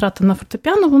вчити грати на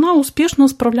фортепіано, вона успішно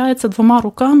справляється двома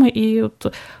руками. І от,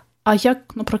 а як,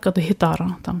 наприклад, гітара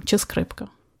там, чи скрипка?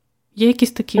 Є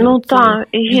якісь такі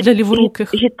для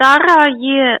ліворуких? Гітара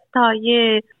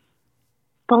є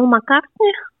Пол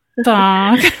Маккартні,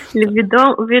 так.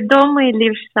 відомий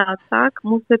лівша, так,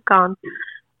 музикант.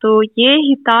 То є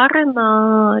гітари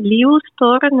на ліву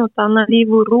сторону та на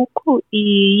ліву руку, і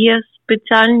є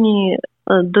спеціальні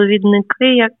довідники,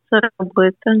 як це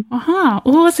робити. Ага,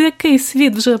 у вас який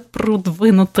світ вже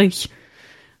продвинутий.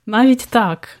 Навіть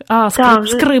так. А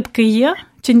скрипки є?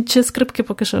 Чи скрипки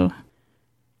поки що?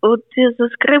 От за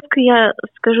скрипки, я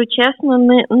скажу чесно,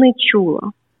 не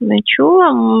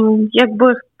чула.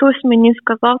 Якби хтось мені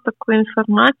сказав таку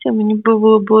інформацію, мені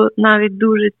було б навіть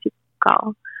дуже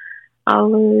цікаво.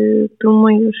 Але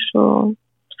думаю, що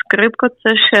скрипка –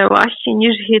 це ще важче,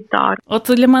 ніж гітара.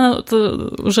 От для мене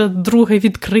вже друге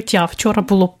відкриття. Вчора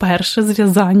було перше з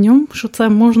в'язанням, що це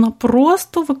можна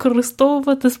просто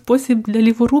використовувати спосіб для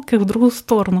ліворуких в другу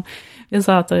сторону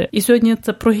в'язати. І сьогодні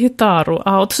це про гітару.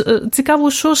 А от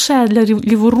цікаво, що ще для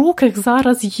ліворуких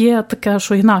зараз є таке,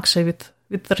 що інакше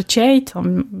від речей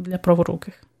там, для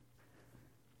праворуких?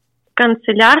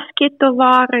 Канцелярські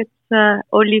товари, це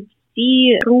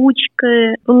олівці,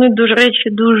 ручки. Вони, до речі,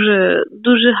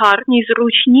 дуже гарні,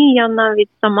 зручні. Я навіть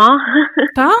сама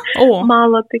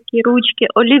мала такі ручки.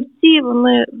 Олівці,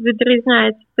 вони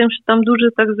відрізняються тим, що там дуже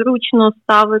так зручно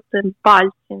ставити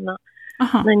пальці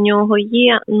на нього.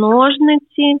 Є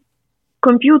ножниці.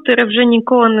 Комп'ютери вже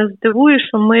нікого не здивуєш,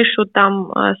 що мишу там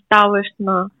ставиш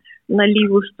на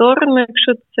ліву сторону,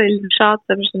 якщо це лівша,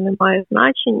 це вже не має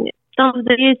значення. Там,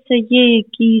 здається, є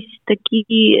якісь такі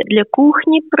для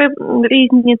кухні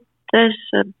різні теж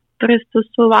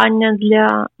пристосування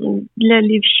для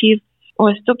лівшів.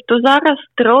 Ось, тобто зараз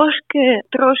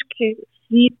трошки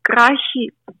світ кращий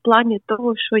в плані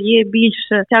того, що є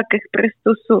більше всяких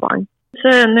пристосувань.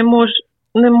 Це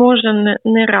не може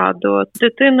не радувати.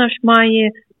 Дитина ж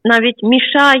навіть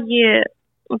мішає,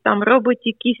 там робить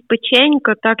якісь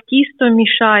печенько, так тісто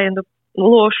мішає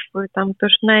ложкою, там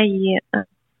тож неї.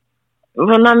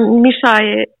 Вона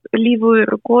мішає лівою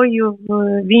рукою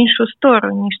в іншу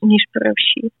сторону, ніж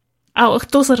правші. А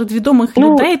хто серед відомих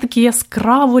людей такі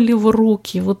яскраво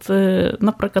ліворукі? От,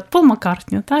 наприклад, Пол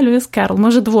Маккартні та Льюіс Керрол. Ми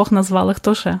вже двох назвали.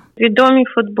 Хто ще? Відомі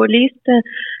футболісти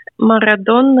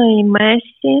Марадона і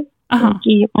Мессі,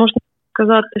 які, можна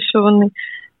сказати, що вони,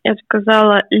 я б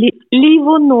сказала,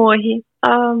 лівоногі.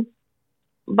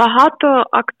 Багато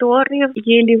акторів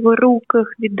є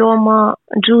ліворуких, відома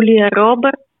Джулія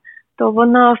Робертс. То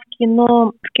вона в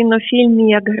кінофільмі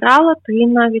як грала, то їй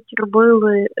навіть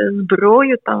робили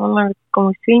зброю, там вона в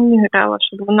якомусь фільмі грала,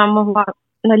 щоб вона могла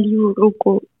на ліву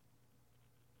руку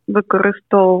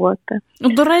використовувати.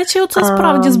 До речі, оце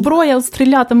справді зброя,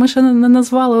 стріляти, ми ще не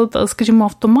назвали, скажімо,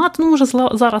 автомат, може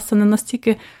зараз це не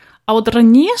настільки. А от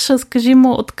раніше,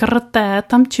 скажімо, от карате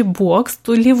там чи бокс,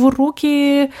 то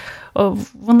ліворукі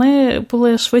вони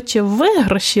були швидше в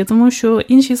виграші, тому що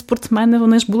інші спортсмени,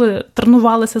 вони ж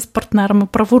тренувалися з партнерами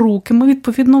праворукими,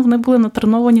 відповідно, вони були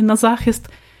натреновані на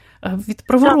захист від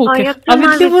праворуких. А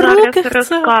від ліворуких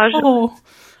це...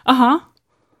 Ага.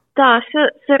 Так,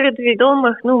 серед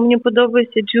відомих, мені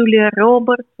подобається Джулія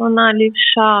Робертс, вона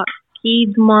лівша,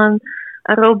 Кідман,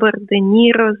 Роберт Де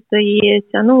Ніро,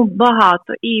 здається,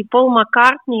 багато. І Пол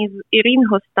Маккартні, і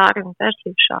Рінго Стар, він теж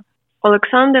лівша.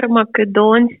 Олександр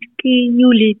Македонський,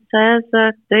 Юлій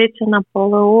Цезар, здається,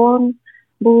 Наполеон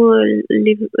були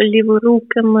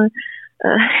ліворукими.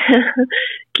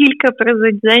 Кілька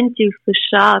президентів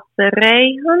США – це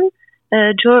Рейган,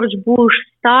 Джордж Буш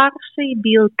старший,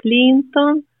 Білл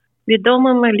Клінтон.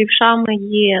 Відомими лівшами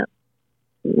є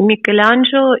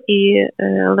Мікеланджело і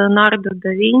Леонардо да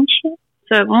Вінчі.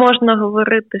 Це можна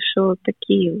говорити, що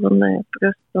такі вони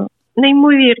просто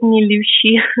неймовірні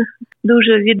лівші,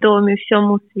 дуже відомі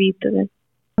всьому світові.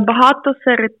 Багато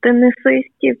серед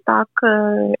тенісистів, так,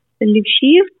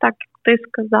 лівшів, так як ти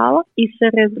сказала, і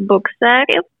серед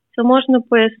боксерів. Це можна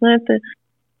пояснити,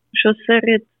 що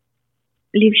серед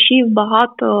лівшів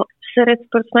серед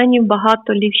спортсменів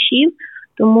багато лівшів,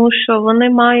 тому що вони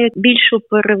мають більшу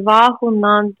перевагу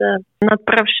над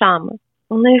правшами.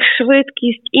 У них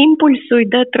швидкість імпульсу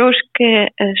йде трошки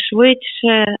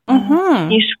швидше,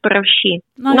 ніж правші.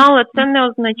 Але це не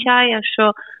означає,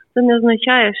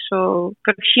 що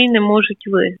правші не можуть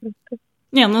виграти.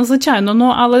 Ні,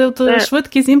 звичайно, але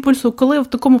швидкість імпульсу, коли в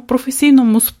такому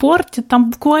професійному спорті, там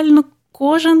буквально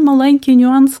кожен маленький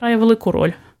нюанс грає велику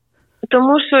роль.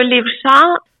 Тому що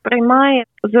лівша приймає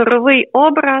зоровий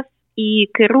образ і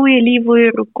керує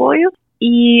лівою рукою,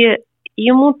 і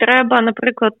йому треба,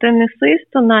 наприклад,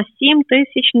 тенісисту на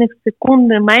 0,07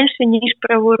 секунди менше, ніж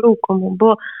праворукому,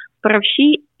 бо в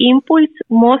правші імпульс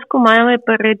мозку має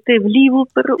перейти в ліву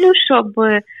руку, щоб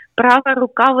права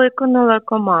рука виконала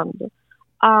команду.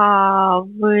 А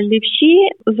в лівші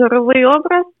зоровий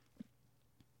образ,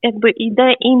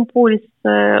 йде імпульс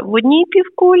в одній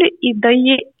півкулі і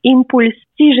дає імпульс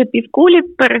в цій же півкулі,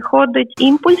 переходить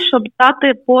імпульс, щоб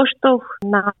дати поштовх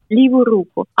на ліву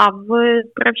руку. А в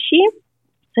правші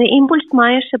цей імпульс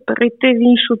має ще перейти в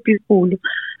іншу півкулю.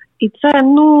 І це,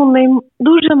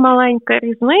 дуже маленька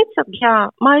різниця,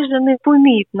 майже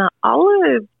непомітна,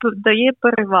 але дає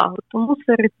перевагу. Тому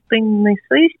серед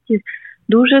тенісистів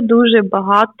дуже-дуже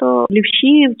багато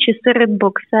лівшів, чи серед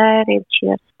боксерів,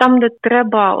 чи там, де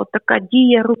треба отака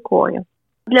дія рукою.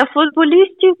 Для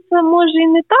футболістів це може і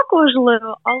не так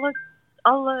важливо,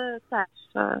 але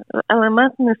теж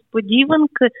елемент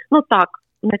несподіванки, ну так,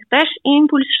 у них теж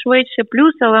імпульс швидше,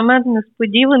 плюс елемент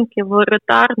несподіванки,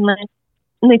 воротар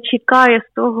не чекає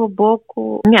з того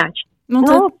боку м'яч.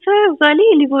 Це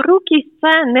взагалі ліворукість,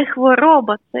 це не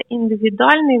хвороба, це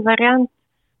індивідуальний варіант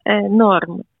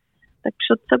норми. Так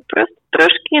що це просто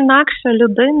трошки інакша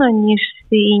людина, ніж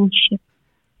всі інші.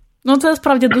 Ну, це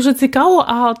справді дуже цікаво,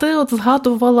 а ти от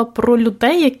згадувала про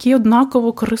людей, які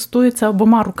однаково користуються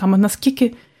обома руками.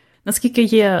 Наскільки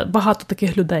є багато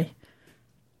таких людей?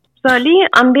 Взагалі,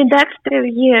 амбідекстрів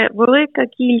є велика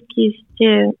кількість,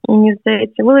 мені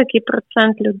здається, великий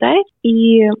процент людей.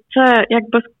 І це, як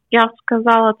би я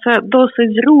сказала, це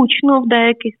досить зручно в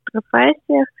деяких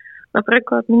професіях.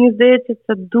 Наприклад, мені здається,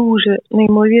 це дуже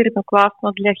неймовірно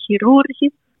класно для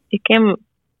хірургів, яким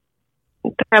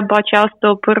треба часто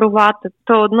оперувати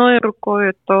то одною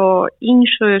рукою, то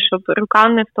іншою, щоб рука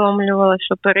не втомлювала,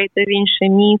 щоб перейти в інше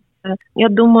місце. Я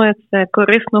думаю, це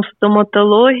корисно в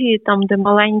стоматології, там, де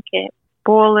маленьке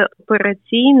поле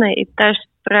операційне, і теж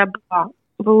треба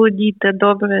володіти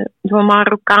добре двома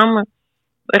руками.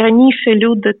 Раніше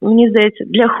люди, мені здається,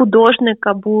 для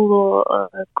художника було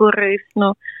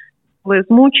корисно, коли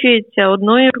змучується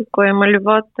одною рукою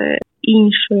малювати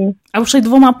іншою. А вже й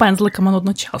двома пензликами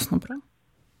одночасно, правда?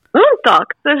 Ну так,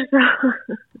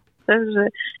 це вже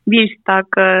більш так,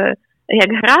 як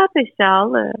гратися,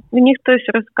 але мені хтось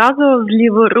розказував з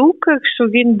ліворуких, що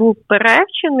він був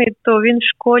перевчений, то він в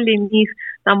школі міг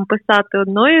там писати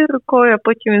одною рукою, а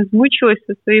потім він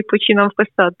змучувався і починав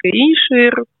писати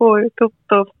іншою рукою.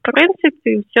 Тобто, в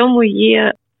принципі, в цьому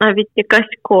є навіть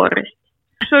якась користь.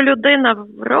 Якщо людина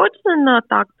вроджена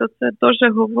так, то це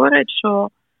теж говорить, що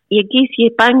якісь є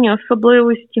певні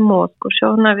особливості мозку,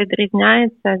 що вона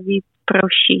відрізняється від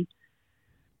правші.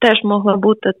 Теж могла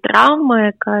бути травма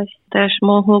якась, теж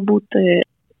могло бути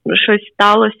щось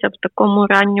сталося в такому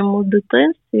ранньому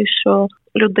дитинстві, що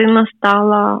людина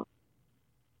стала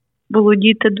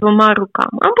володіти двома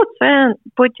руками. Або це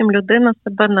потім людина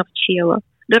себе навчила.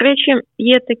 До речі,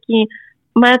 є такі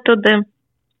методи,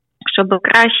 щоб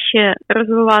краще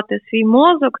розвивати свій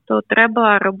мозок, то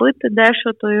треба робити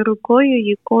дещо тою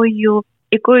рукою,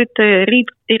 якою ти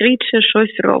рідше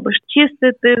щось робиш.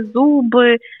 Чистити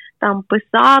зуби, там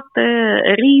писати,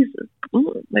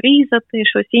 різати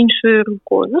щось іншою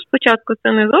рукою. Ну, спочатку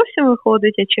це не зовсім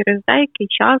виходить, а через деякий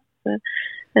час це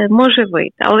може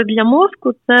вийти. Але для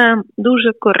мозку це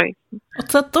дуже корисно.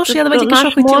 Оце то, що я тебе тільки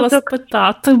що хотіла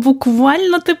спитати.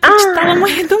 Буквально ти прочитала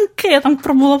мої думки. Я там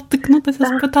пробувала втикнутися,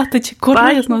 спитати, чи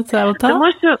корисно це.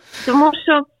 Тому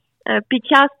що під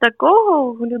час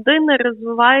такого в людини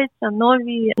розвиваються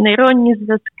нові нейронні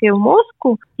зв'язки в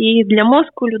мозку, і для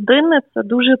мозку людини це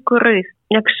дуже корисно.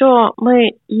 Якщо ми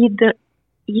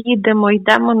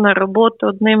йдемо на роботу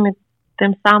одним і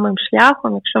тим самим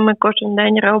шляхом, якщо ми кожен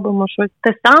день робимо щось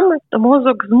те саме, то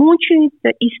мозок змучується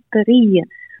і старіє.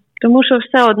 Тому що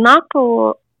все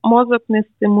однаково мозок не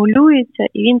стимулюється,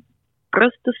 і він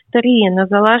просто старіє,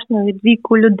 незалежно від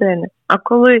віку людини. А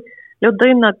коли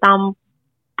людина там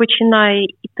починає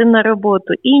йти на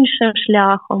роботу іншим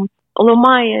шляхом,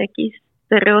 ламає якийсь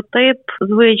стереотип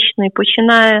звичний,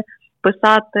 починає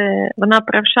писати, вона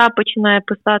правша починає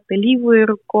писати лівою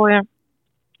рукою,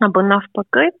 або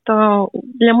навпаки, то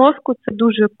для мозку це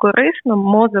дуже корисно.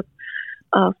 Мозок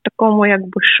в такому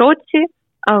якби шоці,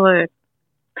 але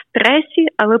в стресі,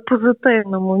 але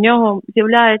позитивному. В нього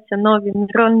з'являються нові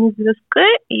нейронні зв'язки,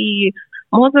 і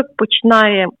мозок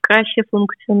починає краще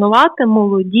функціонувати,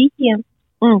 молодіє.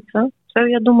 Це,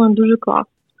 я думаю, дуже класно.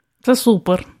 Це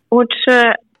супер.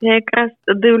 Отже, я якраз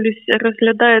дивлюсь,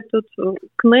 розглядаю тут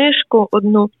книжку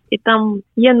одну, і там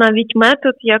є навіть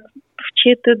метод, як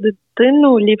вчити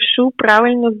дитину лівшу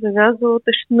правильно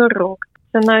зав'язувати шнурок.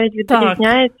 Це навіть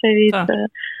відрізняється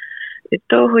від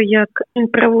того, як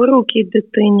праворукій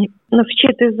дитині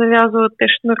навчити зав'язувати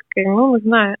шнурки. Ну, не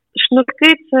знаю,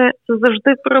 шнурки – це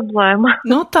завжди проблема.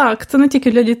 Ну так, це не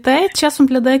тільки для дітей, часом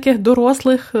для деяких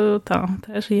дорослих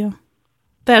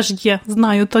теж є,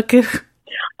 знаю таких.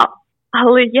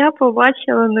 Але я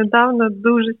побачила недавно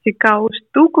дуже цікаву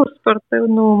штуку в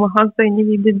спортивному магазині,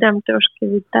 відійдемо трошки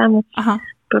від теми,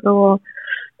 про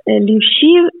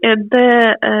лівшів,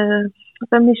 де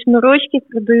замість шнурочків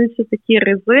продаються такі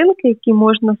резинки, які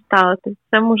можна ставити.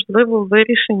 Це, можливо,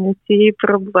 вирішення цієї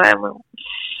проблеми.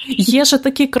 Є ще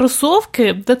такі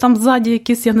кросовки, де там ззаді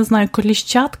якісь, я не знаю,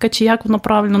 коліщатка, чи як воно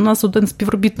правильно, у нас один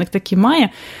співробітник такий має,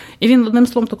 і він одним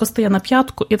словом тако стає на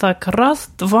п'ятку, і так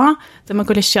раз, два, тими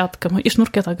коліщатками, і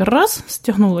шнурки так раз,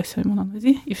 стягнулися йому на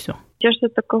нозі, і все. Я ж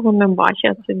такого не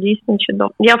бачила, це дійсно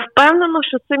чудово. Я впевнена,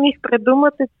 що це міг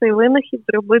придумати цей винахід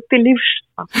зробити лівша.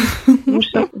 Тому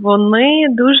що вони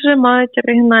дуже мають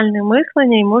оригінальне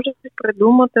мислення і можуть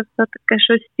придумати все таке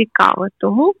щось цікаве.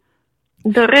 Тому,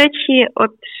 до речі,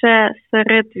 от ще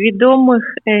серед відомих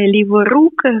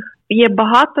ліворуких є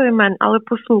багато імен, але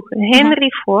послухай. Генрі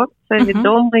Форд – це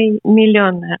відомий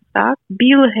мільйонер, так?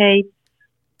 Білл Гейтс.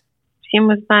 Всі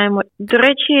ми знаємо. До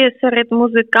речі, серед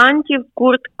музикантів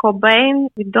Курт Кобейн,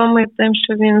 відомий тим,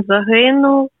 що він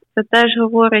загинув. Це теж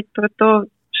говорить про те,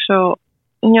 що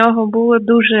у нього було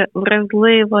дуже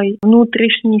вразливий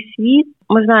внутрішній світ.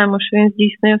 Ми знаємо, що він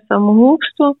здійснив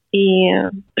самогубство, і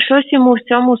щось йому в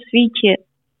цьому світі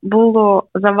було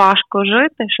заважко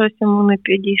жити, щось йому не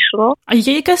підійшло. А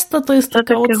є якась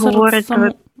статистика? От говорить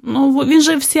Ну, він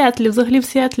же в Сіетлі, взагалі в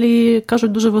Сіетлі,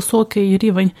 кажуть, дуже високий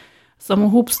рівень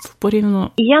самогубств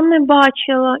порівняно. Я не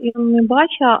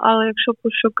бачила, але якщо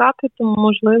пошукати, то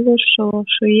можливо,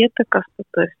 що є така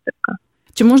статистика.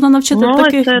 Чи можна навчити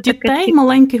таких дітей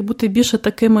маленьких бути більше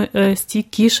такими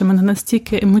стійкішими, не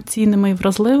настільки емоційними і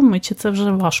вразливими, чи це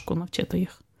вже важко навчити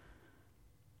їх?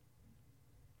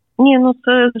 Ні,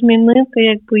 це змінити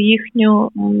якби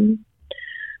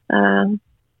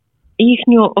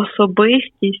їхню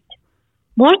особистість.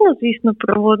 Можна, звісно,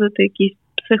 проводити якісь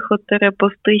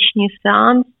психотерапевтичні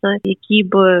сеанси, які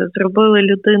б зробили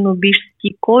людину більш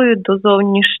стійкою до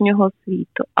зовнішнього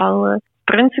світу, але в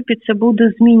принципі це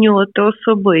буде змінювати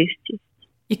особистість.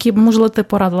 Які б, можливо, ти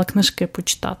порадила книжки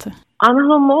почитати?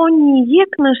 Англомовні є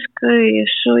книжки,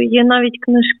 що є навіть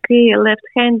книжки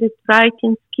Left-Handed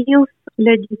Writing Skills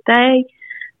для дітей.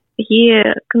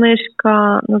 Є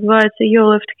книжка, називається Your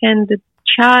Left-Handed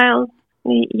Child.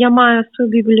 Я маю в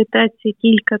своїй бібліотеці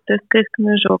кілька таких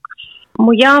книжок.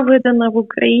 Моя видана в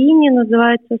Україні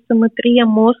називається «Симетрія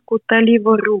мозку та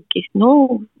ліворукість».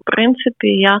 В принципі,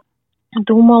 я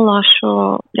думала,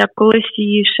 що я колись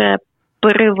її ще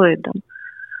перевидам.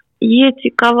 Є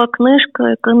цікава книжка,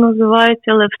 яка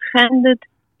називається «Left-Handed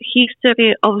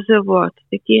History of the World»,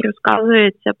 в якій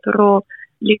розказується про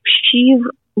лівшів,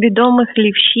 відомих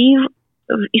лівшів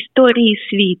в історії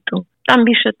світу. Там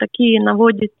більше такі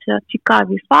наводяться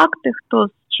цікаві факти, хто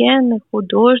з вчених,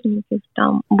 художників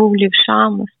там був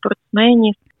лівшами,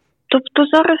 спортсменів. Тобто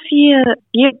зараз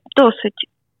є досить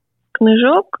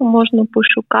книжок, можна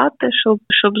пошукати,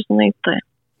 щоб знайти.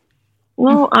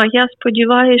 А я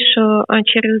сподіваюся, що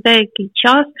через деякий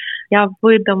час я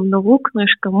видам нову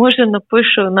книжку, може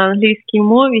напишу на англійській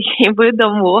мові і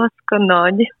видам у вас в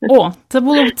Канаді. О, це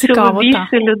було б цікаво, щоб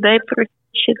більше людей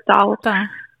прочитало. Так.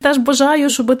 Теж бажаю,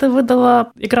 щоб ти видала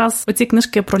якраз оці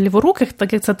книжки про ліворуких,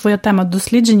 так як це твоя тема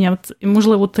дослідження, і,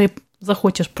 можливо, ти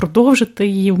захочеш продовжити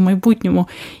її в майбутньому.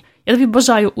 Я тобі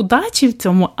бажаю удачі в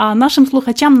цьому, а нашим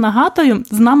слухачам нагадую,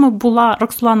 з нами була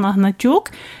Роксолана Гнатюк,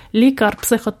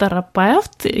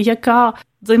 лікар-психотерапевт, яка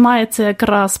займається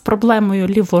якраз проблемою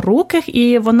ліворуких,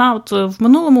 і вона в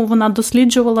минулому вона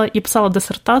досліджувала і писала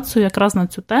дисертацію якраз на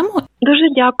цю тему. Дуже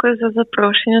дякую за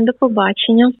запрошення, до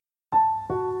побачення.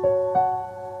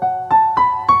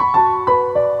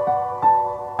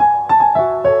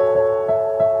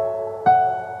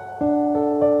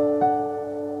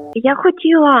 Я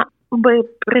хотіла би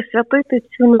присвятити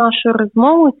цю нашу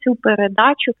розмову, цю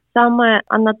передачу саме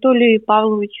Анатолію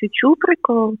Павловичу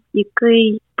Чуприкову,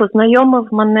 який познайомив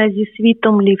мене зі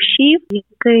світом лівшів,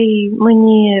 який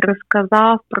мені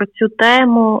розказав про цю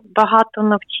тему, багато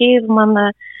навчив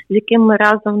мене, з яким ми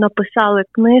разом написали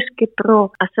книжки про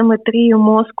асиметрію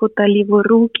мозку та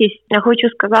ліворукість. Я хочу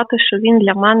сказати, що він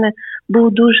для мене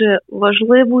був дуже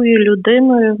важливою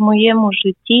людиною в моєму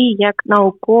житті, як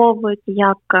науковець,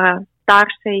 як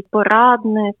старший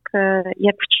порадник,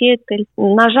 як вчитель.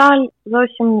 На жаль,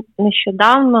 зовсім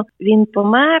нещодавно він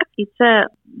помер, і це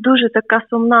дуже така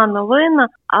сумна новина,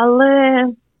 але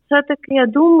все-таки я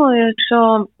думаю,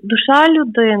 що душа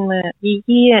людини,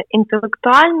 її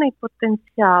інтелектуальний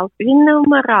потенціал, він не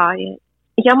вмирає.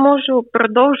 Я можу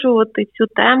продовжувати цю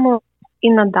тему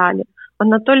і надалі. У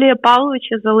Анатолія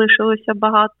Павловича залишилося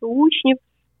багато учнів,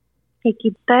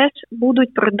 які теж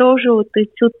будуть продовжувати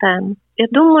цю тему. Я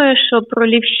думаю, що про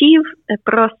лівшів,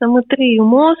 про асиметрію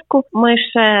мозку ми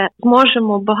ще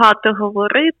зможемо багато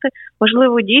говорити.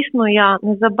 Можливо, дійсно, я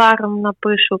незабаром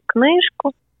напишу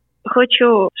книжку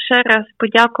Хочу ще раз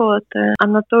подякувати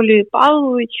Анатолію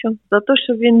Павловичу за те,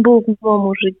 що він був в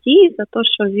моєму житті, за те,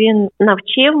 що він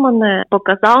навчив мене,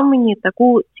 показав мені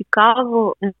таку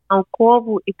цікаву,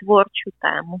 наукову і творчу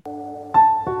тему.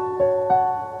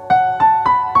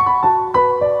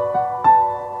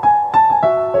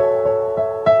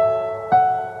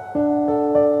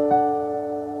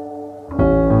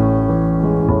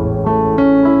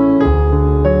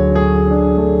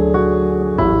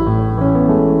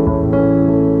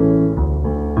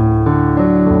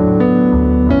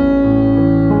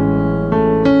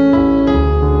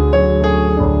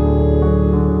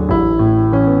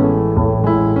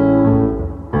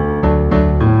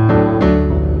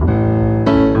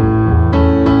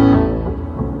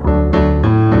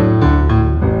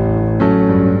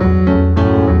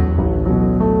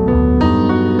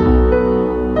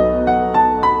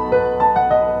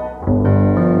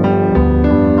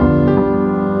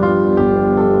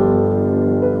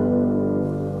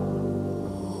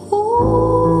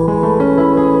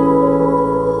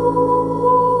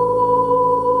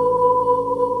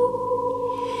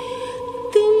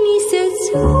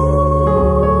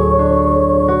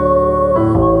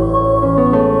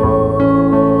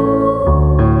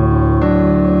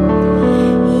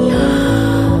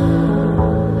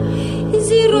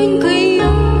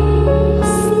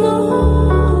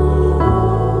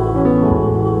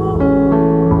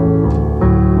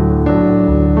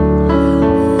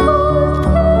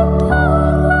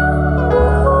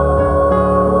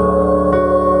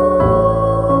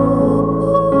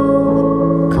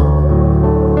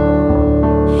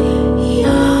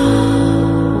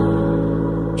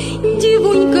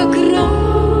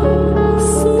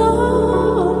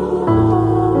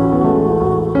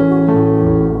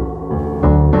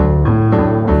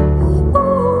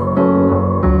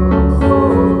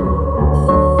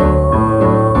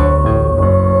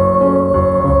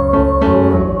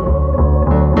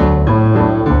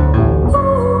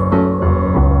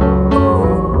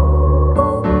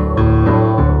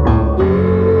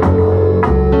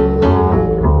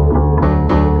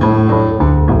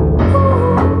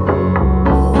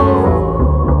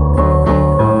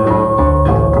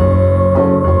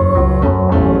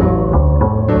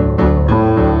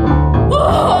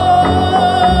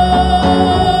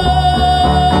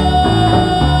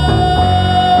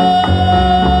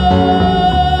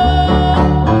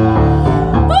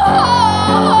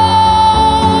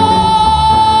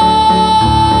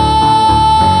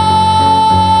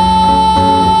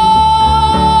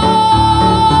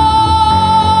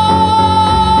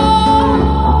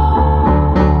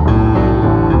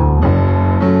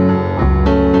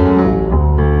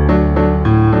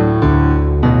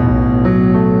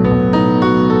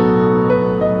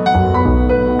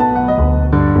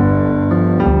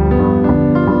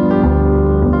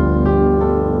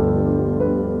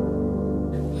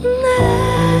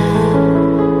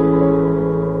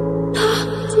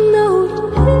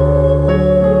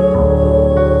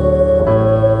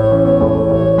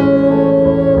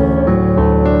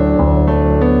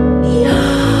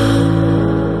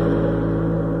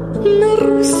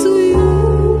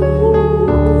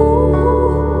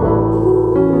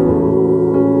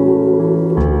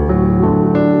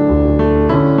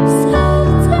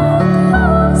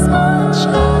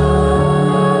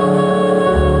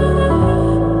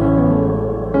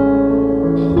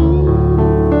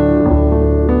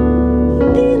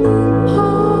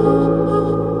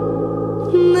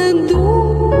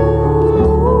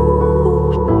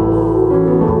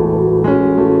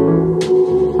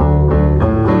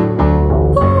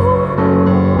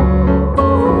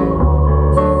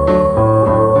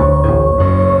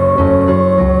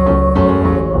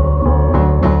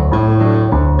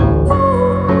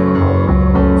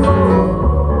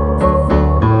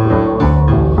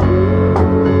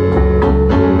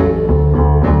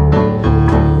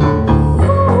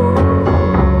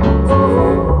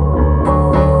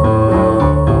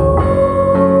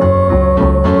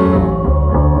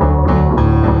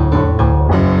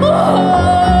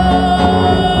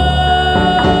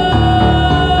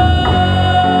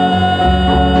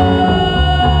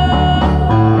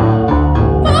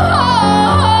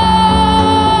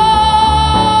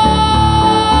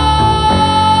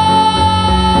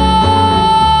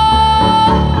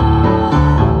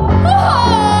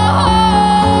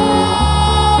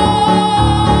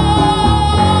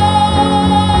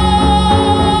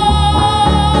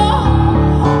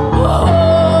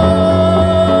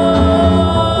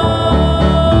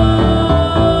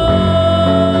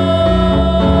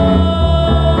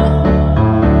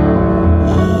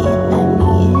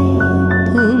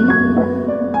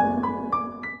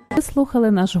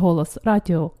 слухали наш голос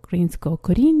радіо українського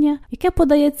коріння, яке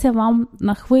подається вам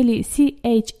на хвилі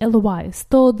CHLY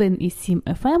 101,7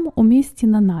 FM у місті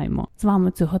Нанаймо. З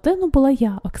вами цю годину була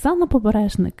я, Оксана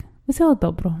Побережник. Всього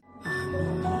доброго.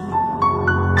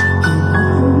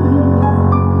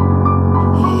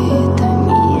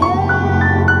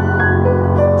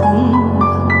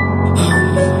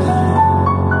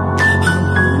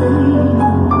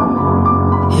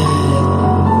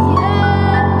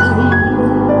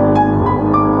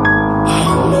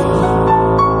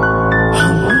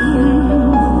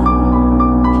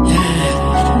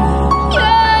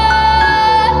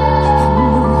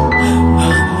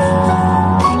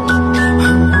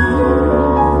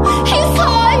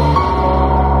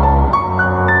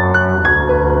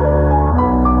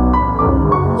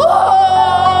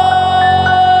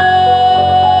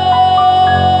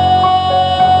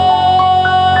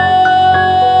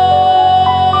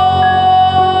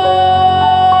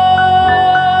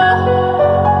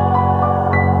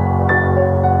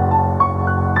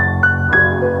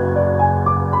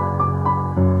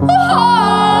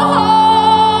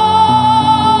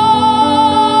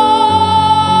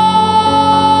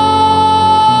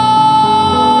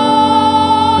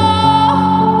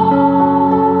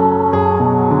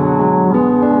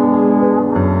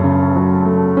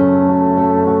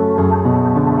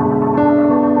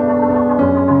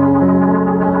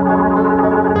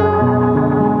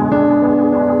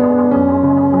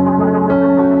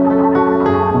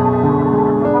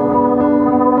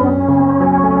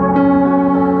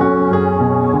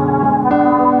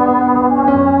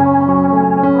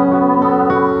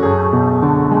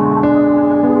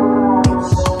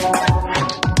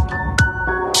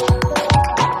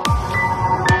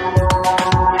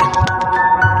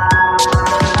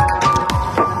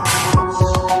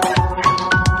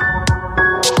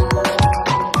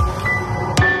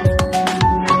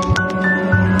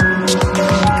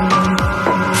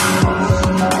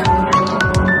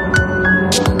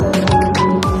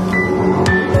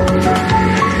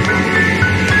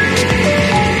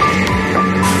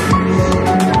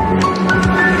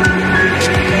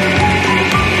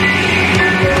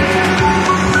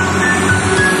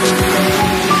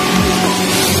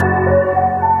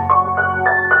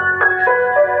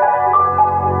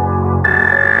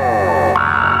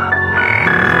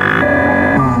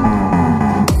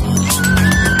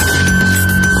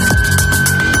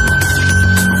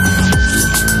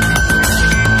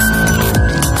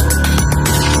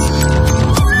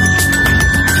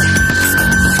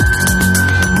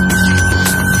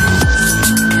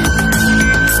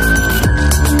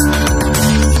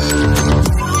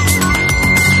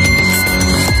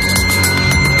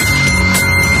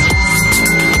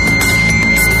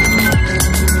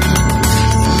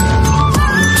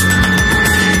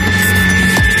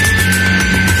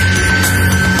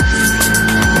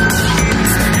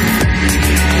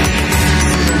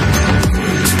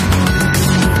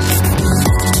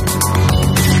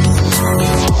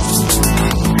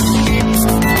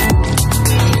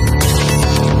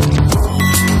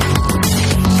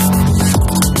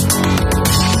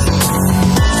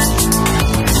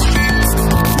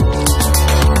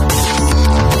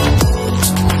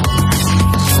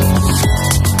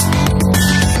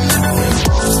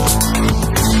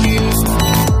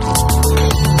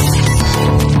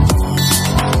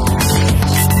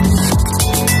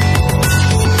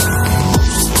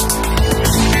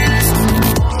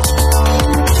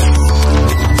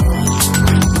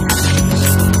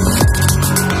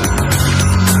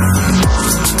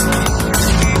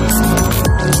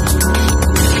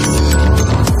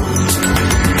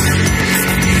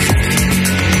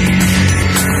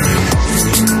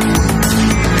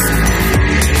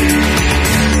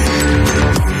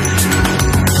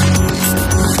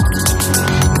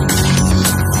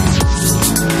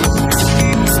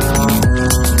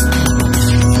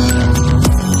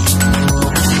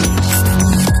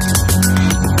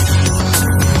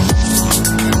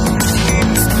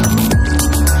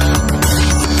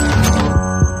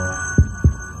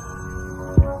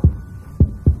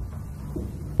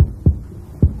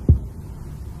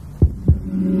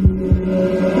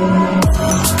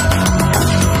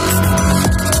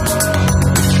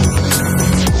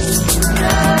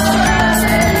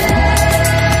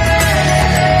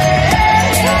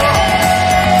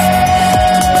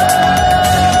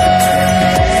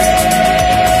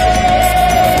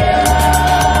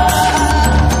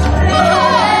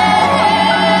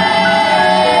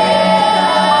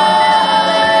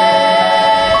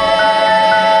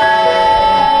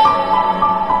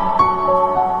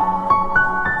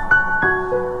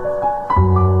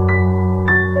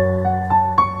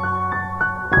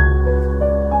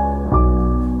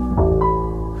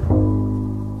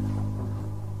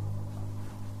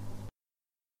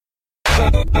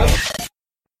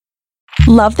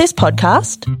 Love this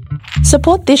podcast?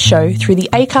 Support this show through the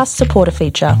Acast supporter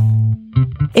feature.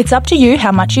 It's up to you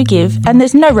how much you give, and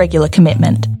there's no regular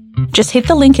commitment. Just hit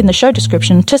the link in the show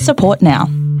description to support now.